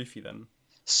changed with Luffy then?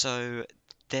 so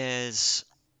there's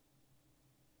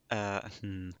uh,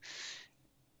 hmm,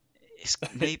 it's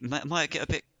might get a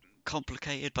bit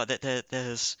complicated, but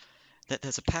there's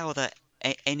a power that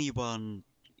anyone,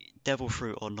 devil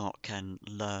fruit or not, can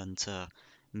learn to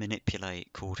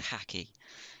manipulate called Haki,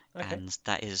 Okay. and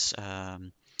that is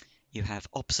you have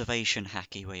observation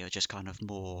Haki, where you're just kind of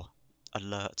more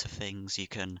alert to things. You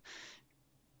can,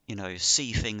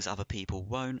 see things other people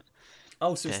won't.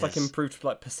 Oh, so it's like There's improved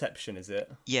like perception, is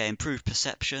it? Yeah, improved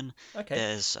perception. Okay.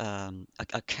 There's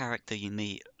a character you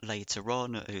meet later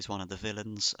on who's one of the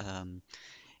villains.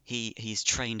 He's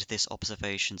trained this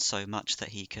observation so much that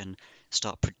he can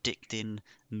start predicting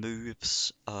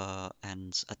moves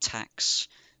and attacks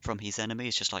from his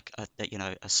enemies, just like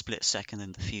a split second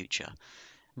in the future.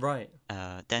 Right.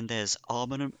 Then there's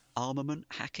armament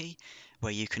Haki,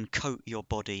 where you can coat your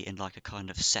body in like a kind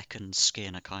of second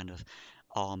skin, a kind of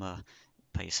armor,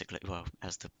 basically. Well,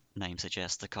 as the name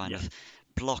suggests, the kind Yeah. of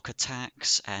block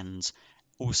attacks and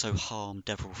also harm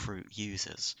Devil Fruit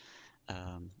users.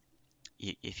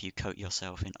 If you coat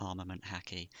yourself in armament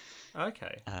Haki,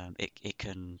 Okay. it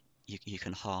can you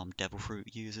can harm Devil Fruit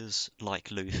users like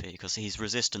Luffy because he's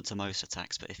resistant to most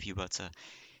attacks, but if you were to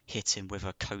hit him with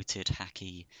a coated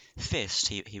hacky fist,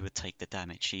 he would take the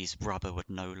damage. His rubber would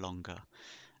no longer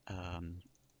um,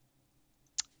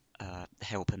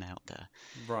 help him out there.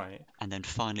 Right. And then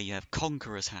finally you have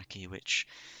Conqueror's Haki, which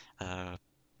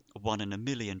 1 in a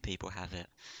million people have it,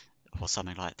 or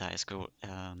something like that. It's called.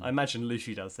 I imagine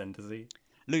Luffy does then, does he?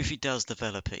 Luffy does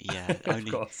develop it, yeah. Of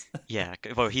course. Yeah.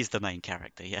 Well, he's the main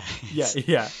character, yeah. Yeah,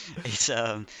 yeah. It's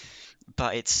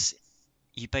but it's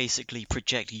you basically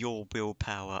project your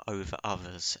willpower over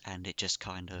others, and it just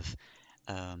kind of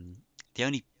the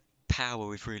only power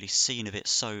we've really seen of it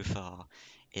so far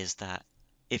is that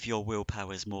if your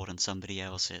willpower is more than somebody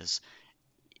else's,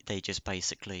 they just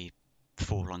basically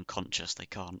fall unconscious. They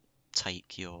can't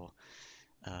take your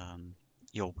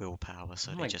willpower,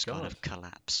 so Oh they my just kind God. of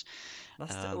collapse.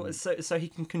 So he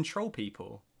can control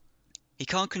people. He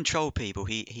can't control people.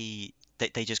 They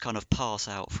just kind of pass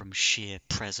out from sheer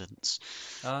presence,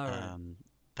 All right.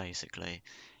 basically.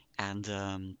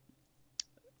 And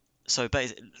so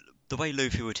the way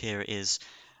Luffy would hear it is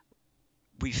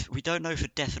we don't know for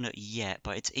definite yet,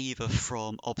 but it's either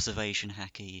from Observation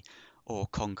Haki or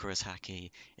Conqueror's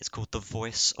Haki. It's called the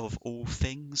Voice of All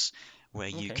Things, where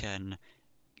you Okay. can,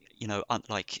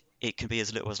 like it can be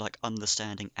as little as like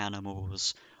understanding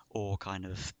animals or kind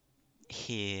of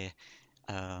hear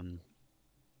um,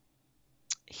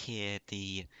 hear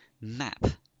the map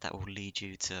that will lead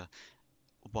you to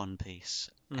One Piece,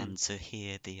 Mm. and to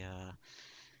hear the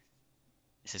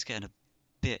this is getting a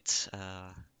bit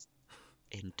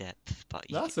in depth, but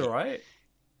That's all right.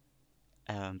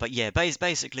 but yeah,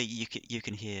 basically you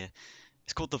can hear.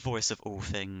 It's called the Voice of All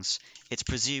Things. It's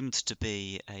presumed to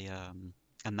be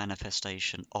a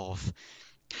manifestation of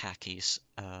Haki's,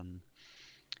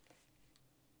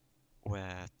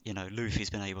 where Luffy's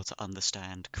been able to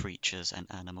understand creatures and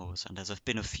animals, and there's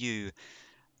been a few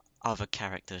other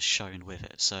characters shown with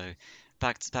it. So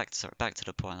back to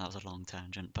the point. That was a long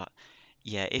tangent, but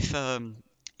yeah,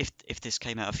 if this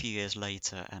came out a few years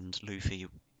later and Luffy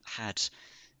had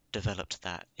developed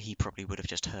that, he probably would have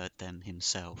just heard them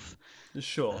himself.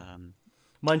 Sure. Um,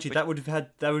 Mind you, which that would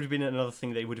have been another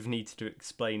thing they would have needed to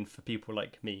explain for people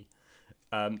like me,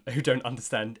 who don't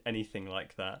understand anything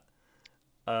like that.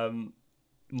 Um,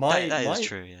 my that is my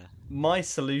true, yeah. my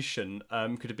solution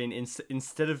could have been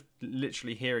instead of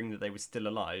literally hearing that they were still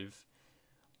alive,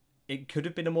 it could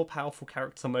have been a more powerful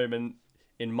character moment,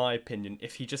 in my opinion,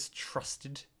 if he just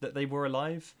trusted that they were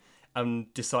alive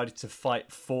and decided to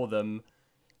fight for them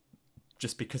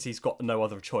just because he's got no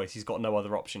other choice. He's got no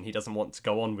other option. He doesn't want to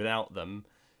go on without them,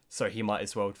 so he might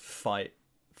as well fight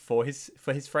for his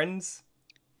friends.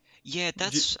 Yeah, Do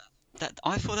you- that.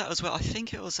 I thought that as well. I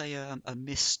think it was a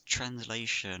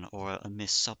mistranslation or a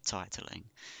mis-subtitling,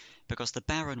 because the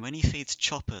Baron, when he feeds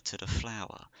Chopper to the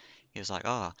flower, he was like,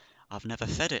 "Ah, I've never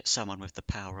fed it someone with the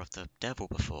power of the devil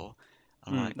before."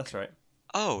 I'm That's like, right.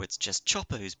 "Oh, it's just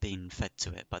Chopper who's been fed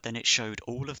to it." But then it showed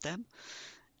all of them,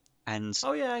 and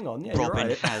Oh yeah, hang on. Yeah, you're Robin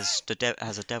right. has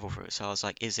a devil fruit. So I was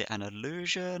like, "Is it an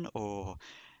illusion or?"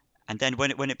 And then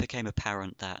when it became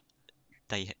apparent that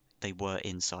they they were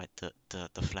inside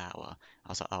the flower, I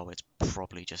was like, oh, it's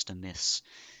probably just a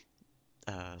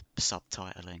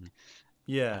subtitling.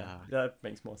 Yeah, Uh, that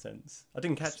makes more sense. I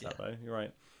didn't catch yeah, that though. You're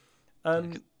right. yeah.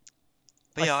 Um,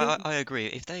 But I yeah, think I agree.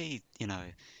 If they,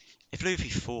 if Luffy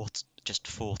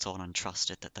fought on and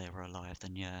trusted that they were alive,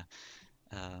 then yeah,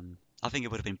 I think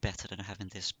it would have been better than having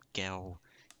this girl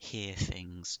hear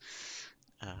things.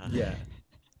 yeah,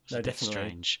 It's a no, bit definitely.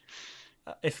 strange.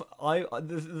 If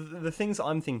the things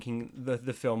I'm thinking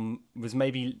the film was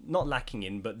maybe not lacking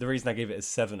in, but the reason I gave it a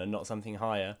 7 and not something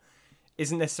higher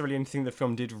isn't necessarily anything the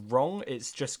film did wrong.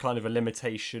 It's just kind of a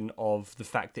limitation of the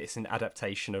fact that it's an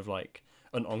adaptation of like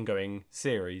an ongoing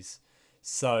series.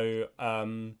 So I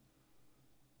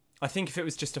think if it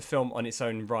was just a film on its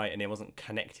own right and it wasn't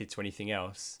connected to anything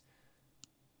else,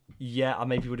 yeah, I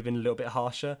maybe would have been a little bit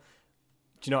harsher.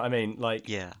 Do you know what I mean? Like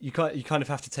Yeah, you kind of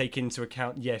have to take into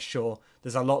account. Yeah, sure.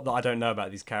 There's a lot that I don't know about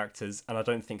these characters, and I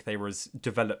don't think they were as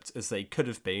developed as they could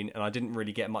have been, and I didn't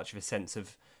really get much of a sense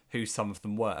of who some of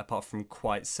them were, apart from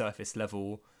quite surface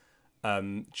level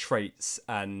traits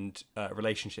and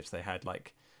relationships they had.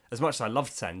 Like as much as I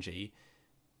loved Sanji,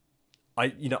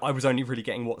 I was only really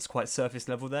getting what's quite surface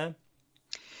level there,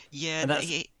 yeah. and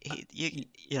that's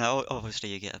Obviously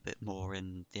you get a bit more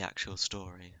in the actual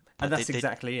story. and But that's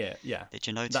exactly it. Yeah, did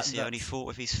you notice he only that's fought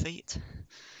with his feet?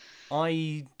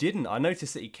 I didn't. I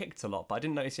noticed that he kicked a lot, but I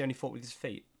didn't notice he only fought with his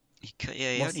feet.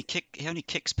 Yeah, What's he only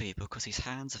kicks people because his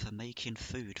hands are for making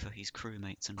food for his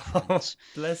crewmates and friends.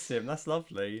 Bless him. That's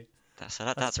lovely. That's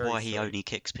very why he sweet. only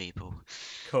kicks people.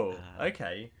 Cool. Uh,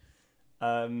 Okay.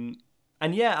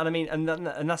 And yeah, and I mean, and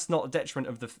that's not a detriment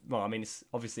of the. Well, I mean, it's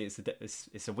obviously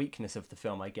it's a weakness of the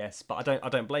film, I guess. But I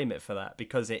don't blame it for that,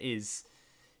 because it is,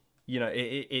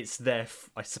 it's there,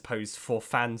 I suppose, for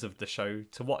fans of the show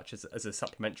to watch as a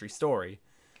supplementary story.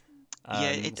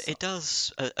 yeah, So, it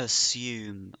does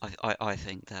assume. I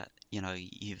think that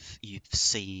you've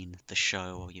seen the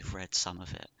show or you've read some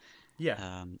of it.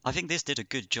 yeah, I think this did a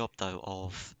good job though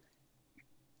of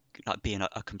like being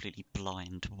a completely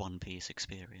blind One Piece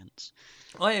experience.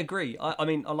 I agree. I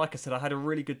mean, like I said, I had a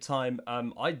really good time.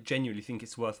 I genuinely think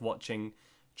it's worth watching,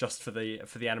 just for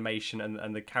the animation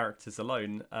and the characters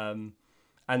alone.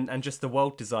 And just the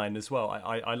world design as well.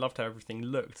 I loved how everything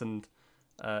looked, and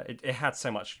it had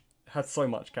so much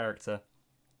character,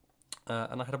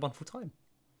 and I had a wonderful time.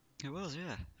 It was,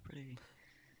 yeah, pretty.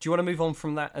 Do you want to move on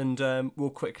from that, and we'll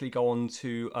quickly go on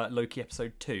to Loki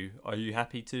episode 2? Are you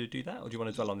happy to do that, or do you want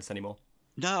to dwell on this anymore?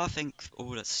 No, I think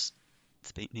all needs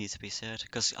to be said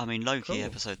because I mean Loki Cool.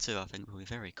 episode 2 I think will be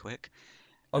very quick.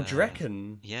 Oh, do you Uh,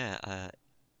 reckon? yeah,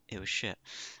 it was shit.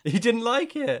 You didn't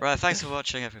like it? Right, thanks for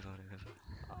watching, everybody.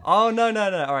 Oh, no, no,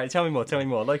 no. All right, tell me more. Tell me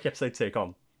more. Loki episode 2. Come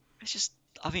on. It's just,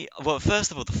 I mean, well,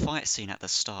 first of all, the fight scene at the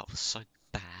start was so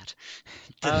bad.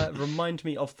 The, Remind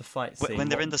me of the fight when scene.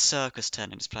 they're What? in the circus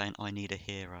tent and it's playing "I Need a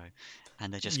Hero,"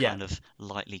 and they're just Yeah. kind of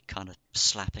lightly kind of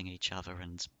slapping each other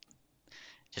and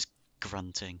just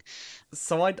grunting.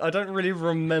 So I don't really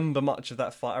remember much of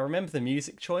that fight. I remember the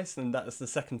music choice, and that's the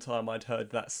second time I'd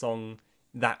heard that song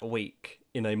that week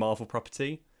in a Marvel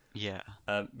property. Yeah,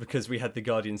 Because we had the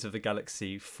Guardians of the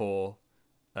Galaxy for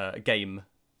game,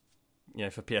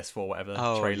 for PS4, whatever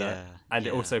oh trailer, yeah, and it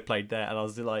yeah. also played there, and I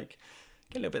was like,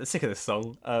 getting a little bit sick of this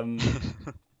song.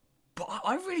 But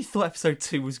I really thought episode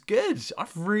 2 was good. I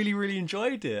really, really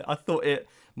enjoyed it. I thought it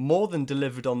more than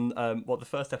delivered on what the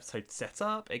first episode set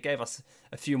up. It gave us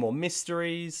a few more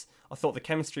mysteries. I thought the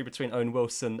chemistry between Owen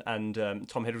Wilson and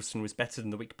Tom Hiddleston was better than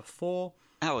the week before.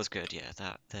 That was good, yeah.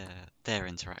 That their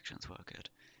interactions were good.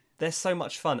 They're so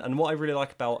much fun. And what I really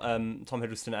like about Tom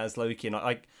Hiddleston as Loki, and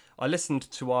I listened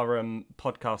to our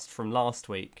podcast from last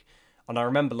week, and I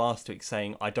remember last week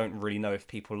saying I don't really know if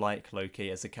people like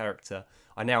Loki as a character.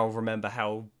 I now remember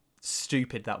how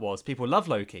stupid that was. People love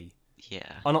Loki.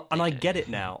 Yeah, And they I do. get it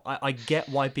now. I get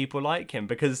why people like him,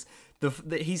 because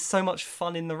he's so much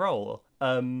fun in the role.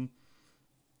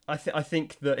 I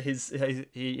think that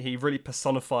he really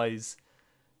personifies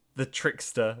the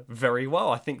trickster very well.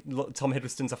 I think Tom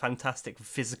Hiddleston's a fantastic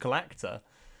physical actor.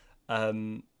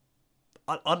 And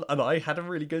I had a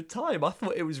really good time. I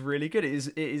thought it was really good.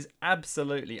 It is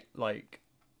absolutely, like,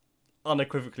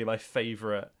 unequivocally my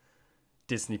favourite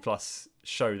Disney Plus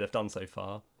show they've done so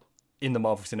far in the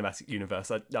Marvel Cinematic Universe.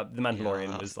 The Mandalorian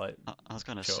Yeah, was like, I was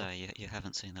gonna sure. say you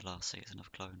haven't seen the last season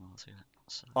of Clone Wars yet,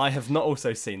 so. I have not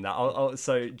also seen that.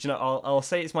 So do you know? I'll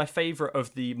say it's my favorite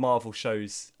of the Marvel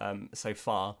shows so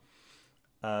far.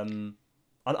 And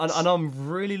I'm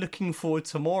really looking forward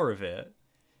to more of it.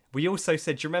 We also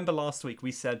said, do you remember last week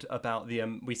we said about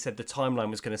we said the timeline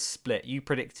was going to split. You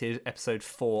predicted episode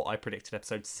 4, I predicted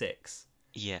episode 6.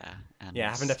 Yeah, and Yeah,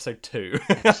 it happened episode 2.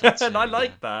 Episode 2, And I yeah.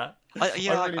 like that. I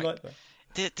really like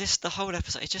that. The whole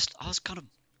episode, I was kind of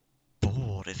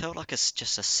bored. It felt like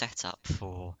just a setup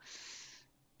for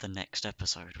the next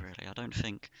episode. Really, I don't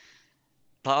think.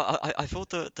 But I thought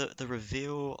the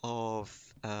reveal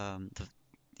of the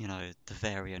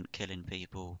variant killing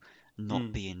people not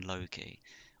Mm. being Loki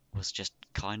was just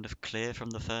kind of clear from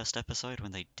the first episode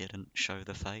when they didn't show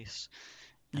the face.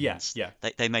 Yeah, And yeah.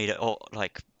 they made it all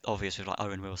like obvious with like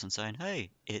Owen Wilson saying,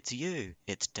 "Hey, it's you.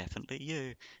 It's definitely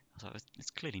you." I was like, "It's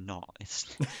clearly not.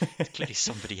 It's clearly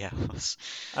somebody else."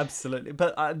 Absolutely.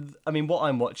 But I mean, what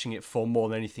I'm watching it for more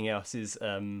than anything else is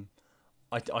I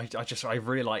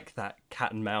really like that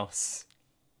cat and mouse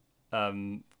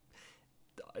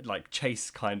like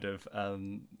chase kind of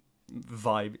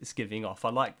vibe it's giving off.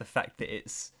 I like the fact that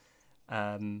it's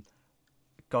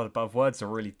God above, words are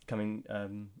really coming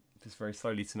just very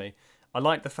slowly to me. I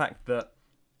like the fact that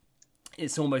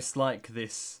it's almost like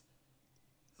this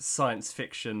science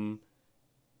fiction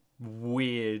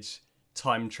weird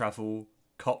time travel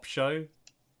cop show,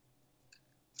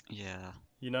 Yeah.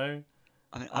 you know?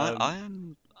 I mean,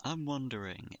 Um, I'm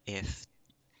wondering if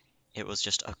it was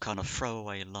just a kind of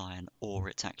throwaway line or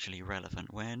it's actually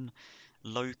relevant when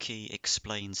Loki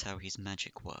explains how his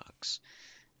magic works.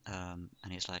 And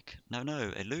he's like, no,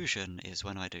 illusion is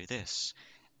when I do this.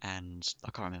 And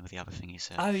I can't remember the other thing he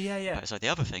said. oh yeah, yeah. But so the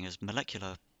other thing is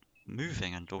molecular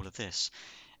moving and all of this.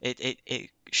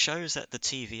 It shows that the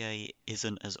TVA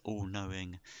isn't as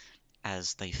all-knowing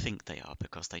as they think they are,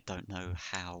 because they don't know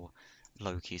how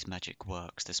Loki's magic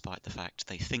works, despite the fact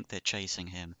they think they're chasing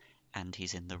him and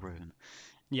he's in the room,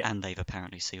 Yeah. and they've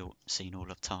apparently seen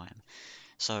all of time.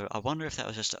 So I wonder if that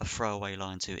was just a throwaway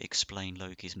line to explain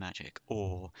Loki's magic,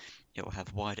 or it will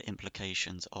have wider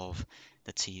implications of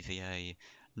the TVA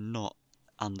not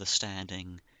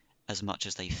understanding as much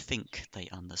as they think they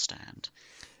understand.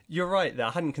 You're right there.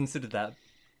 I hadn't considered that.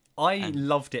 I And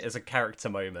loved it as a character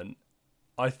moment.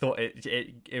 I thought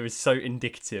it was so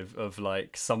indicative of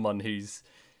like someone who's,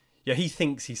 yeah, he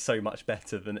thinks he's so much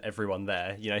better than everyone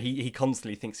there. You know, he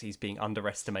constantly thinks he's being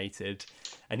underestimated,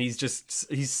 and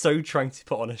he's so trying to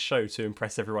put on a show to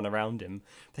impress everyone around him.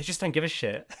 They just don't give a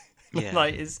shit. yeah,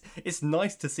 Like it's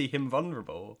nice to see him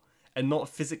vulnerable, and not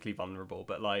physically vulnerable,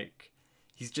 but like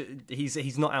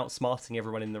he's not outsmarting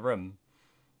everyone in the room.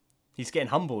 He's getting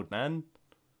humbled, man.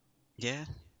 yeah.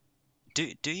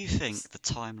 Do you think the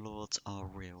Time Lords are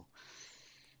real?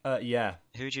 Yeah.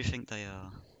 Who do you think they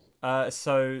are?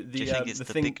 So Do you think it's the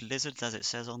the thing. big lizard as it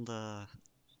says on the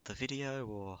video,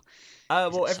 or is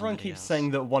Well, it everyone somebody keeps else?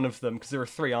 saying that one of them, because there are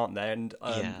three, aren't there? And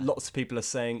Yeah, lots of people are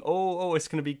saying, oh, it's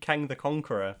going to be Kang the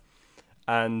Conqueror.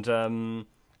 And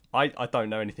I don't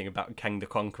know anything about Kang the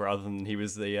Conqueror other than he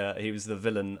was the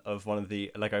villain of one of the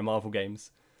Lego Marvel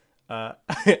games. Uh,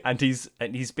 and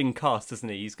he's been cast, isn't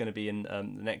he? He's going to be in the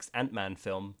next Ant-Man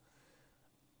film.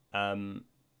 Um,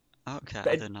 okay, I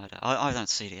but didn't know that. I don't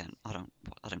see the I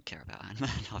don't care about Ant-Man.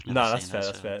 I've never No, seen that's fair.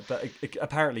 those That's films. fair. But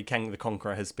apparently, Kang the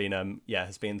Conqueror has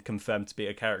been confirmed to be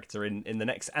a character in the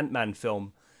next Ant-Man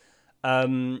film.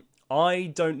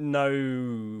 I don't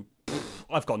know.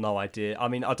 I've got no idea. I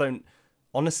mean,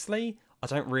 honestly. I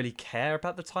don't really care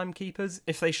about the timekeepers.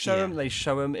 If they show Yeah, them, they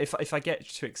show them. If I get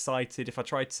too excited, if I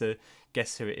try to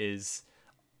guess who it is,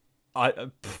 I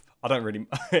don't really.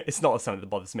 It's not something that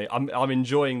bothers me. I'm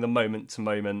enjoying the moment to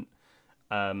moment.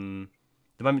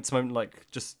 Like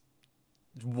just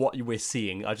what we're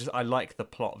seeing. I like the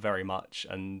plot very much,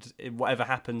 and whatever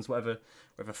happens, whatever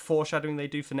foreshadowing they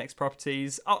do for next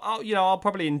properties, I'll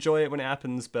probably enjoy it when it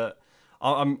happens. But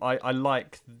I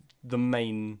like the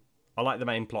main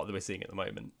plot that we're seeing at the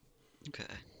moment. okay.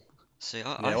 See,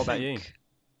 Yeah, I what about you? think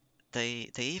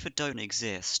they either don't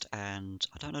exist, and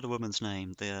I don't know the woman's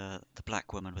name, the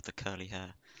black woman with the curly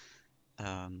hair,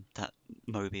 that Oh,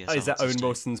 Mobius is that answers Owen to.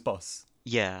 Wilson's boss?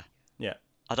 Yeah, Yeah.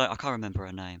 I can't remember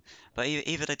her name, but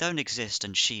either they don't exist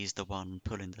and she's the one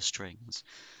pulling the strings,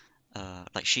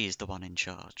 like she's the one in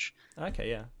charge, Okay.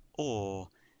 Yeah. or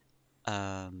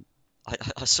um,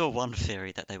 I saw one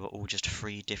theory that they were all just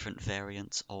three different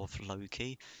variants of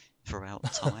Loki throughout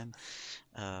time,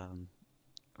 um,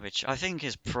 which I think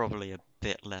is probably a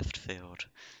bit left field.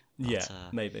 Yeah.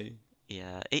 But Maybe.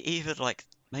 yeah, either like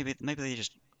maybe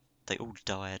they all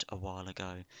died a while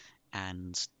ago,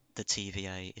 and the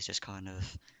TVA is just kind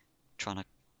of trying to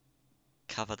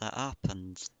cover that up,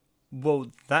 and Well,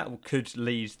 that could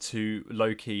lead to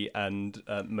Loki and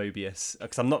Mobius,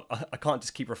 because I can't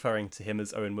just keep referring to him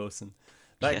as Owen Wilson.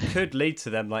 That yeah, could lead to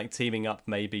them like teaming up,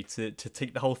 maybe to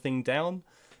take the whole thing down.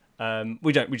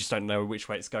 We just don't know which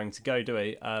way it's going to go, do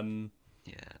we?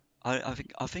 yeah. I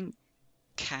think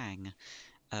Kang,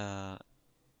 uh,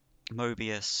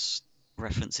 Mobius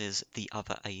references the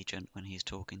other agent when he's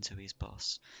talking to his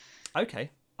boss. Okay,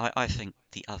 I think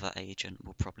the other agent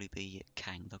will probably be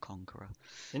Kang the Conqueror,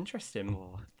 interesting.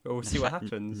 or Well, we'll see what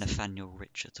happens. Nathaniel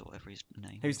Richards, or whatever his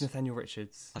name Who's is. Nathaniel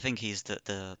Richards? I think he's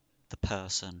the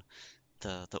person,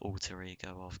 the alter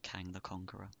ego of Kang the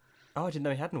Conqueror. Oh, I didn't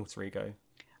know he had an alter ego.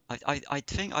 I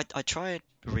think I tried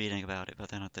reading about it, but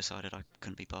then I decided I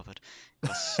couldn't be bothered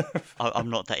because I'm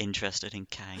not that interested in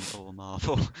Kang or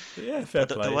Marvel. Yeah, fair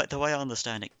But play. the way I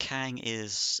understand it, Kang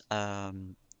is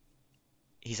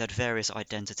he's had various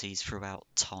identities throughout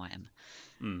time.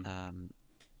 Mm, Um,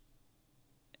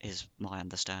 is my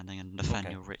understanding, and okay.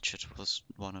 Nathaniel Richard was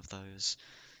one of those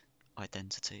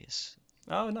identities,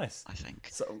 Oh, nice. I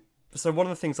think. So one of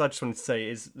the things I just wanted to say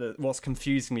is that what's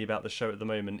confusing me about the show at the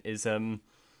moment is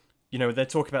they're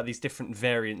talking about these different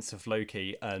variants of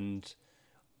Loki, and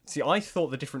see, I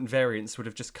thought the different variants would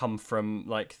have just come from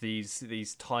like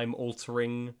these time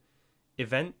altering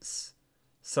events.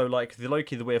 So like the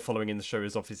Loki that we're following in the show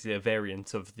is obviously a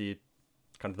variant of the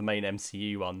kind of the main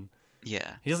MCU one.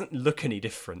 Yeah, He doesn't look any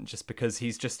different just because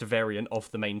he's just a variant of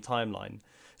the main timeline.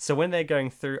 So when they're going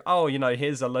through, oh,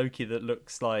 here's a Loki that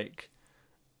looks like,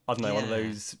 I don't know, one of yeah,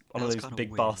 those that was kind of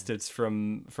big weird. bastards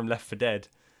from Left 4 Dead.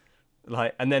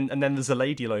 Like, and then there's a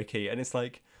lady Loki, and it's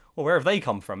like, well, where have they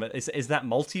come from? Is that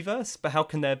multiverse? But how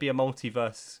can there be a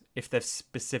multiverse if they've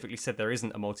specifically said there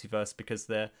isn't a multiverse? Because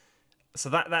they're so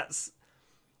that's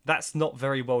that's not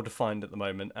very well defined at the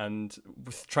moment, and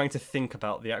with trying to think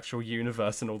about the actual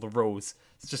universe and all the rules,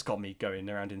 it's just got me going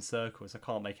around in circles. I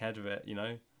can't make head of it, you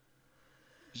know?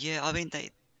 Yeah, I mean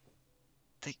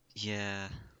yeah,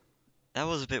 that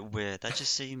was a bit weird. That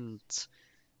just seemed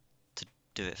to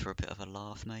do it for a bit of a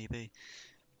laugh, maybe.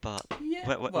 But Yeah,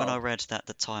 when I well, read that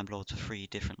the Time Lords were three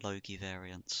different Loki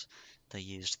variants, they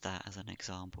used that as an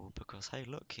example because hey,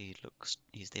 look,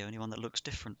 he's the only one that looks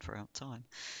different throughout time.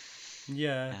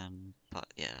 yeah. But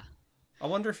yeah, I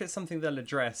wonder if it's something they'll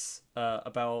address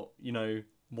about, you know,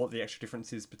 what the extra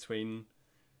difference is between.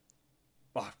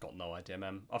 Oh, I've got no idea,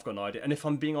 man. I've got no idea. And if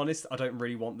I'm being honest, I don't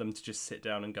really want them to just sit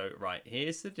down and go, right,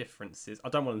 here's the differences. I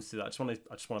don't want them to do that.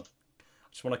 I just want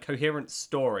a coherent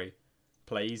story,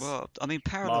 please. well, I mean,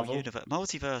 parallel Marvel. universe,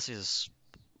 multiverses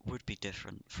would be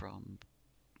different from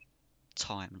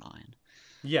timeline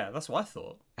Yeah, that's what I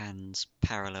thought. and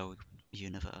parallel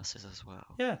universes as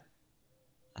well. Yeah.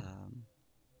 Um,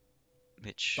 I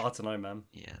which, don't know, man.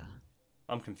 yeah,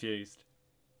 I'm confused.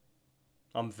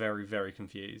 I'm very, very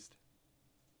confused.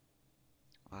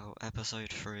 well, episode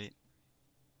 3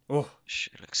 Oh,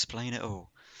 should explain it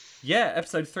all. yeah,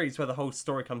 episode 3 is where the whole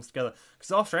story comes together.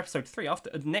 Because after episode 3, after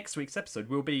next week's episode,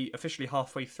 we'll be officially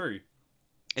halfway through.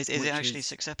 Is it Which actually is-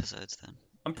 6 episodes then?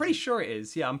 I'm pretty sure it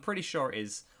is. Yeah, I'm pretty sure it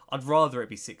is. I'd rather it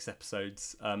be 6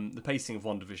 episodes. The pacing of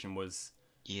WandaVision was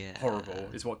Yeah. horrible,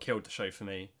 is what killed the show for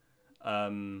me.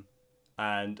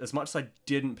 And as much as I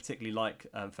didn't particularly like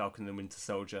Falcon and the Winter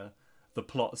Soldier, the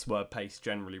plots were paced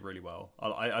generally really well.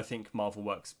 I think Marvel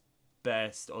works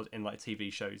best in like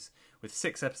TV shows with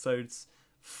 6 episodes,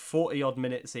 40 odd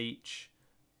minutes each.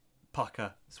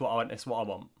 Pucker. It's what I want. It's what I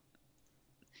want.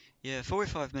 Yeah,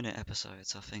 45-minute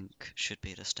episodes I think should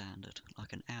be the standard.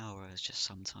 Like an hour is just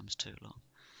sometimes too long.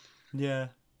 Yeah.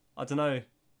 I don't know.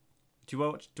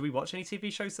 Do we watch any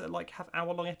TV shows that like have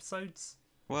hour-long episodes?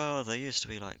 Well, there used to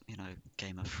be like,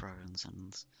 Game of Thrones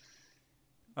and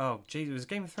Oh, geez, was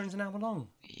Game of Thrones an hour long?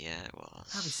 yeah, it How do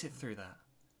we was. sit through that?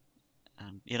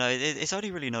 And it's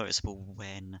only really noticeable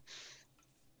when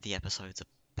the episodes are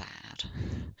bad.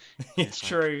 It's like,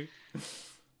 True. Yeah.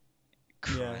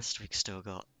 Christ, we've still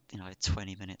got,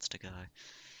 20 minutes to go.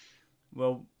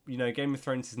 Well, Game of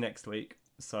Thrones is next week,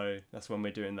 so that's when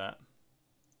we're doing that.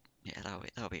 Yeah,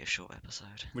 that'll be a short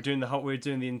episode. We're doing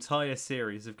the entire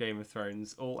series of Game of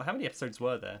Thrones. Or how many episodes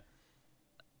were there?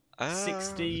 Uh,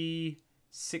 60,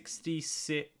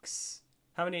 66.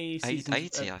 How many seasons?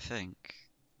 80, I think.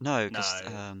 No,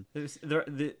 because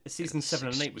The season 7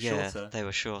 and 8 were yeah, shorter. they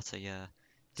were shorter. Yeah.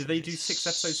 Did So they do 6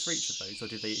 episodes for each of those, or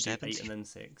did they do 8 and then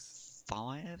 6?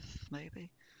 5 maybe?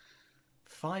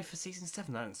 5 for season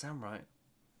 7? That doesn't sound right.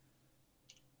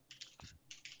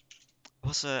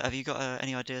 Have you got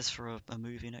any ideas for a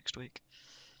movie next week?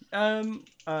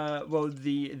 Well,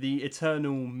 the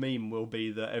eternal meme will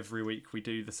be that every week we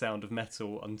do The Sound of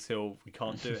Metal until we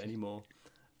can't do it anymore.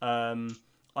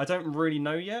 I don't really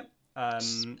know yet. I'll have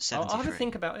a 73.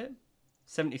 think about it.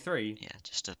 73. Yeah,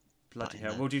 just a Bloody in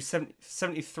hell. there. We'll do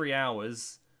 73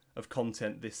 hours of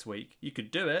content this week. You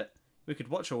could do it. We could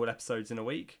watch all episodes in a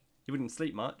week. You wouldn't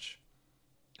sleep much.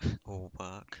 or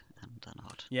work and then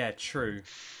I'd. Yeah, true.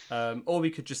 Or we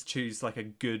could just choose like a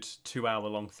good 2 hour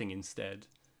long thing instead.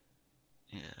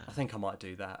 Yeah. I think I might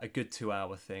do that. A good 2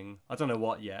 hour thing. I don't know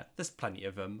what yet. There's plenty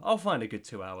of them. I'll find a good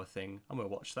 2 hour thing and we'll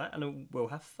watch that and we'll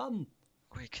have fun.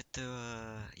 We could do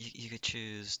you could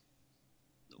choose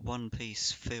One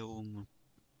Piece film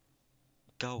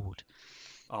gold.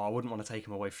 Oh, I wouldn't want to take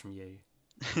them away from you.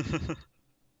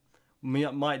 We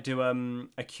might do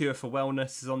A Cure for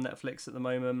Wellness is on Netflix at the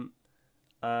moment.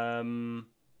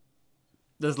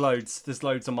 There's loads. There's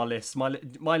loads on my list.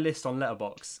 My list on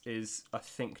Letterboxd is I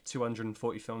think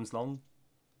 240 films long.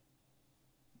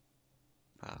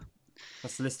 Wow.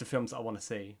 That's the list of films that I want to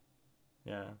see.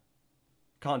 Yeah.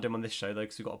 Can't do them on this show though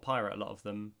because we've got to pirate a lot of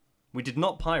them. We did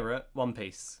not pirate One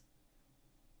Piece.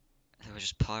 There were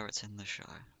just pirates in the show.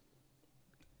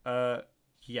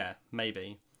 Yeah,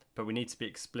 maybe. But we need to be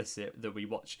explicit that we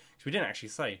watch. Because we didn't actually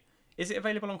say. Is it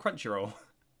available on Crunchyroll?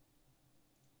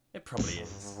 It probably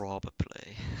is.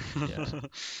 Probably. Yeah.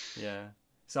 Yeah.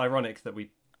 It's ironic that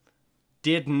we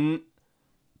didn't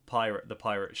pirate the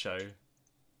pirate show.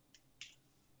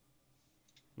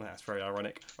 That's very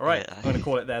ironic. All right, Yeah. I'm going to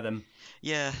call it there then.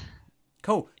 Yeah.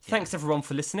 Cool. Thanks everyone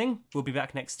for listening. We'll be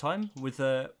back next time with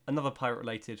another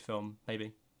pirate-related film.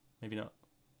 Maybe. Maybe not.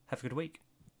 Have a good week.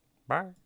 Bye.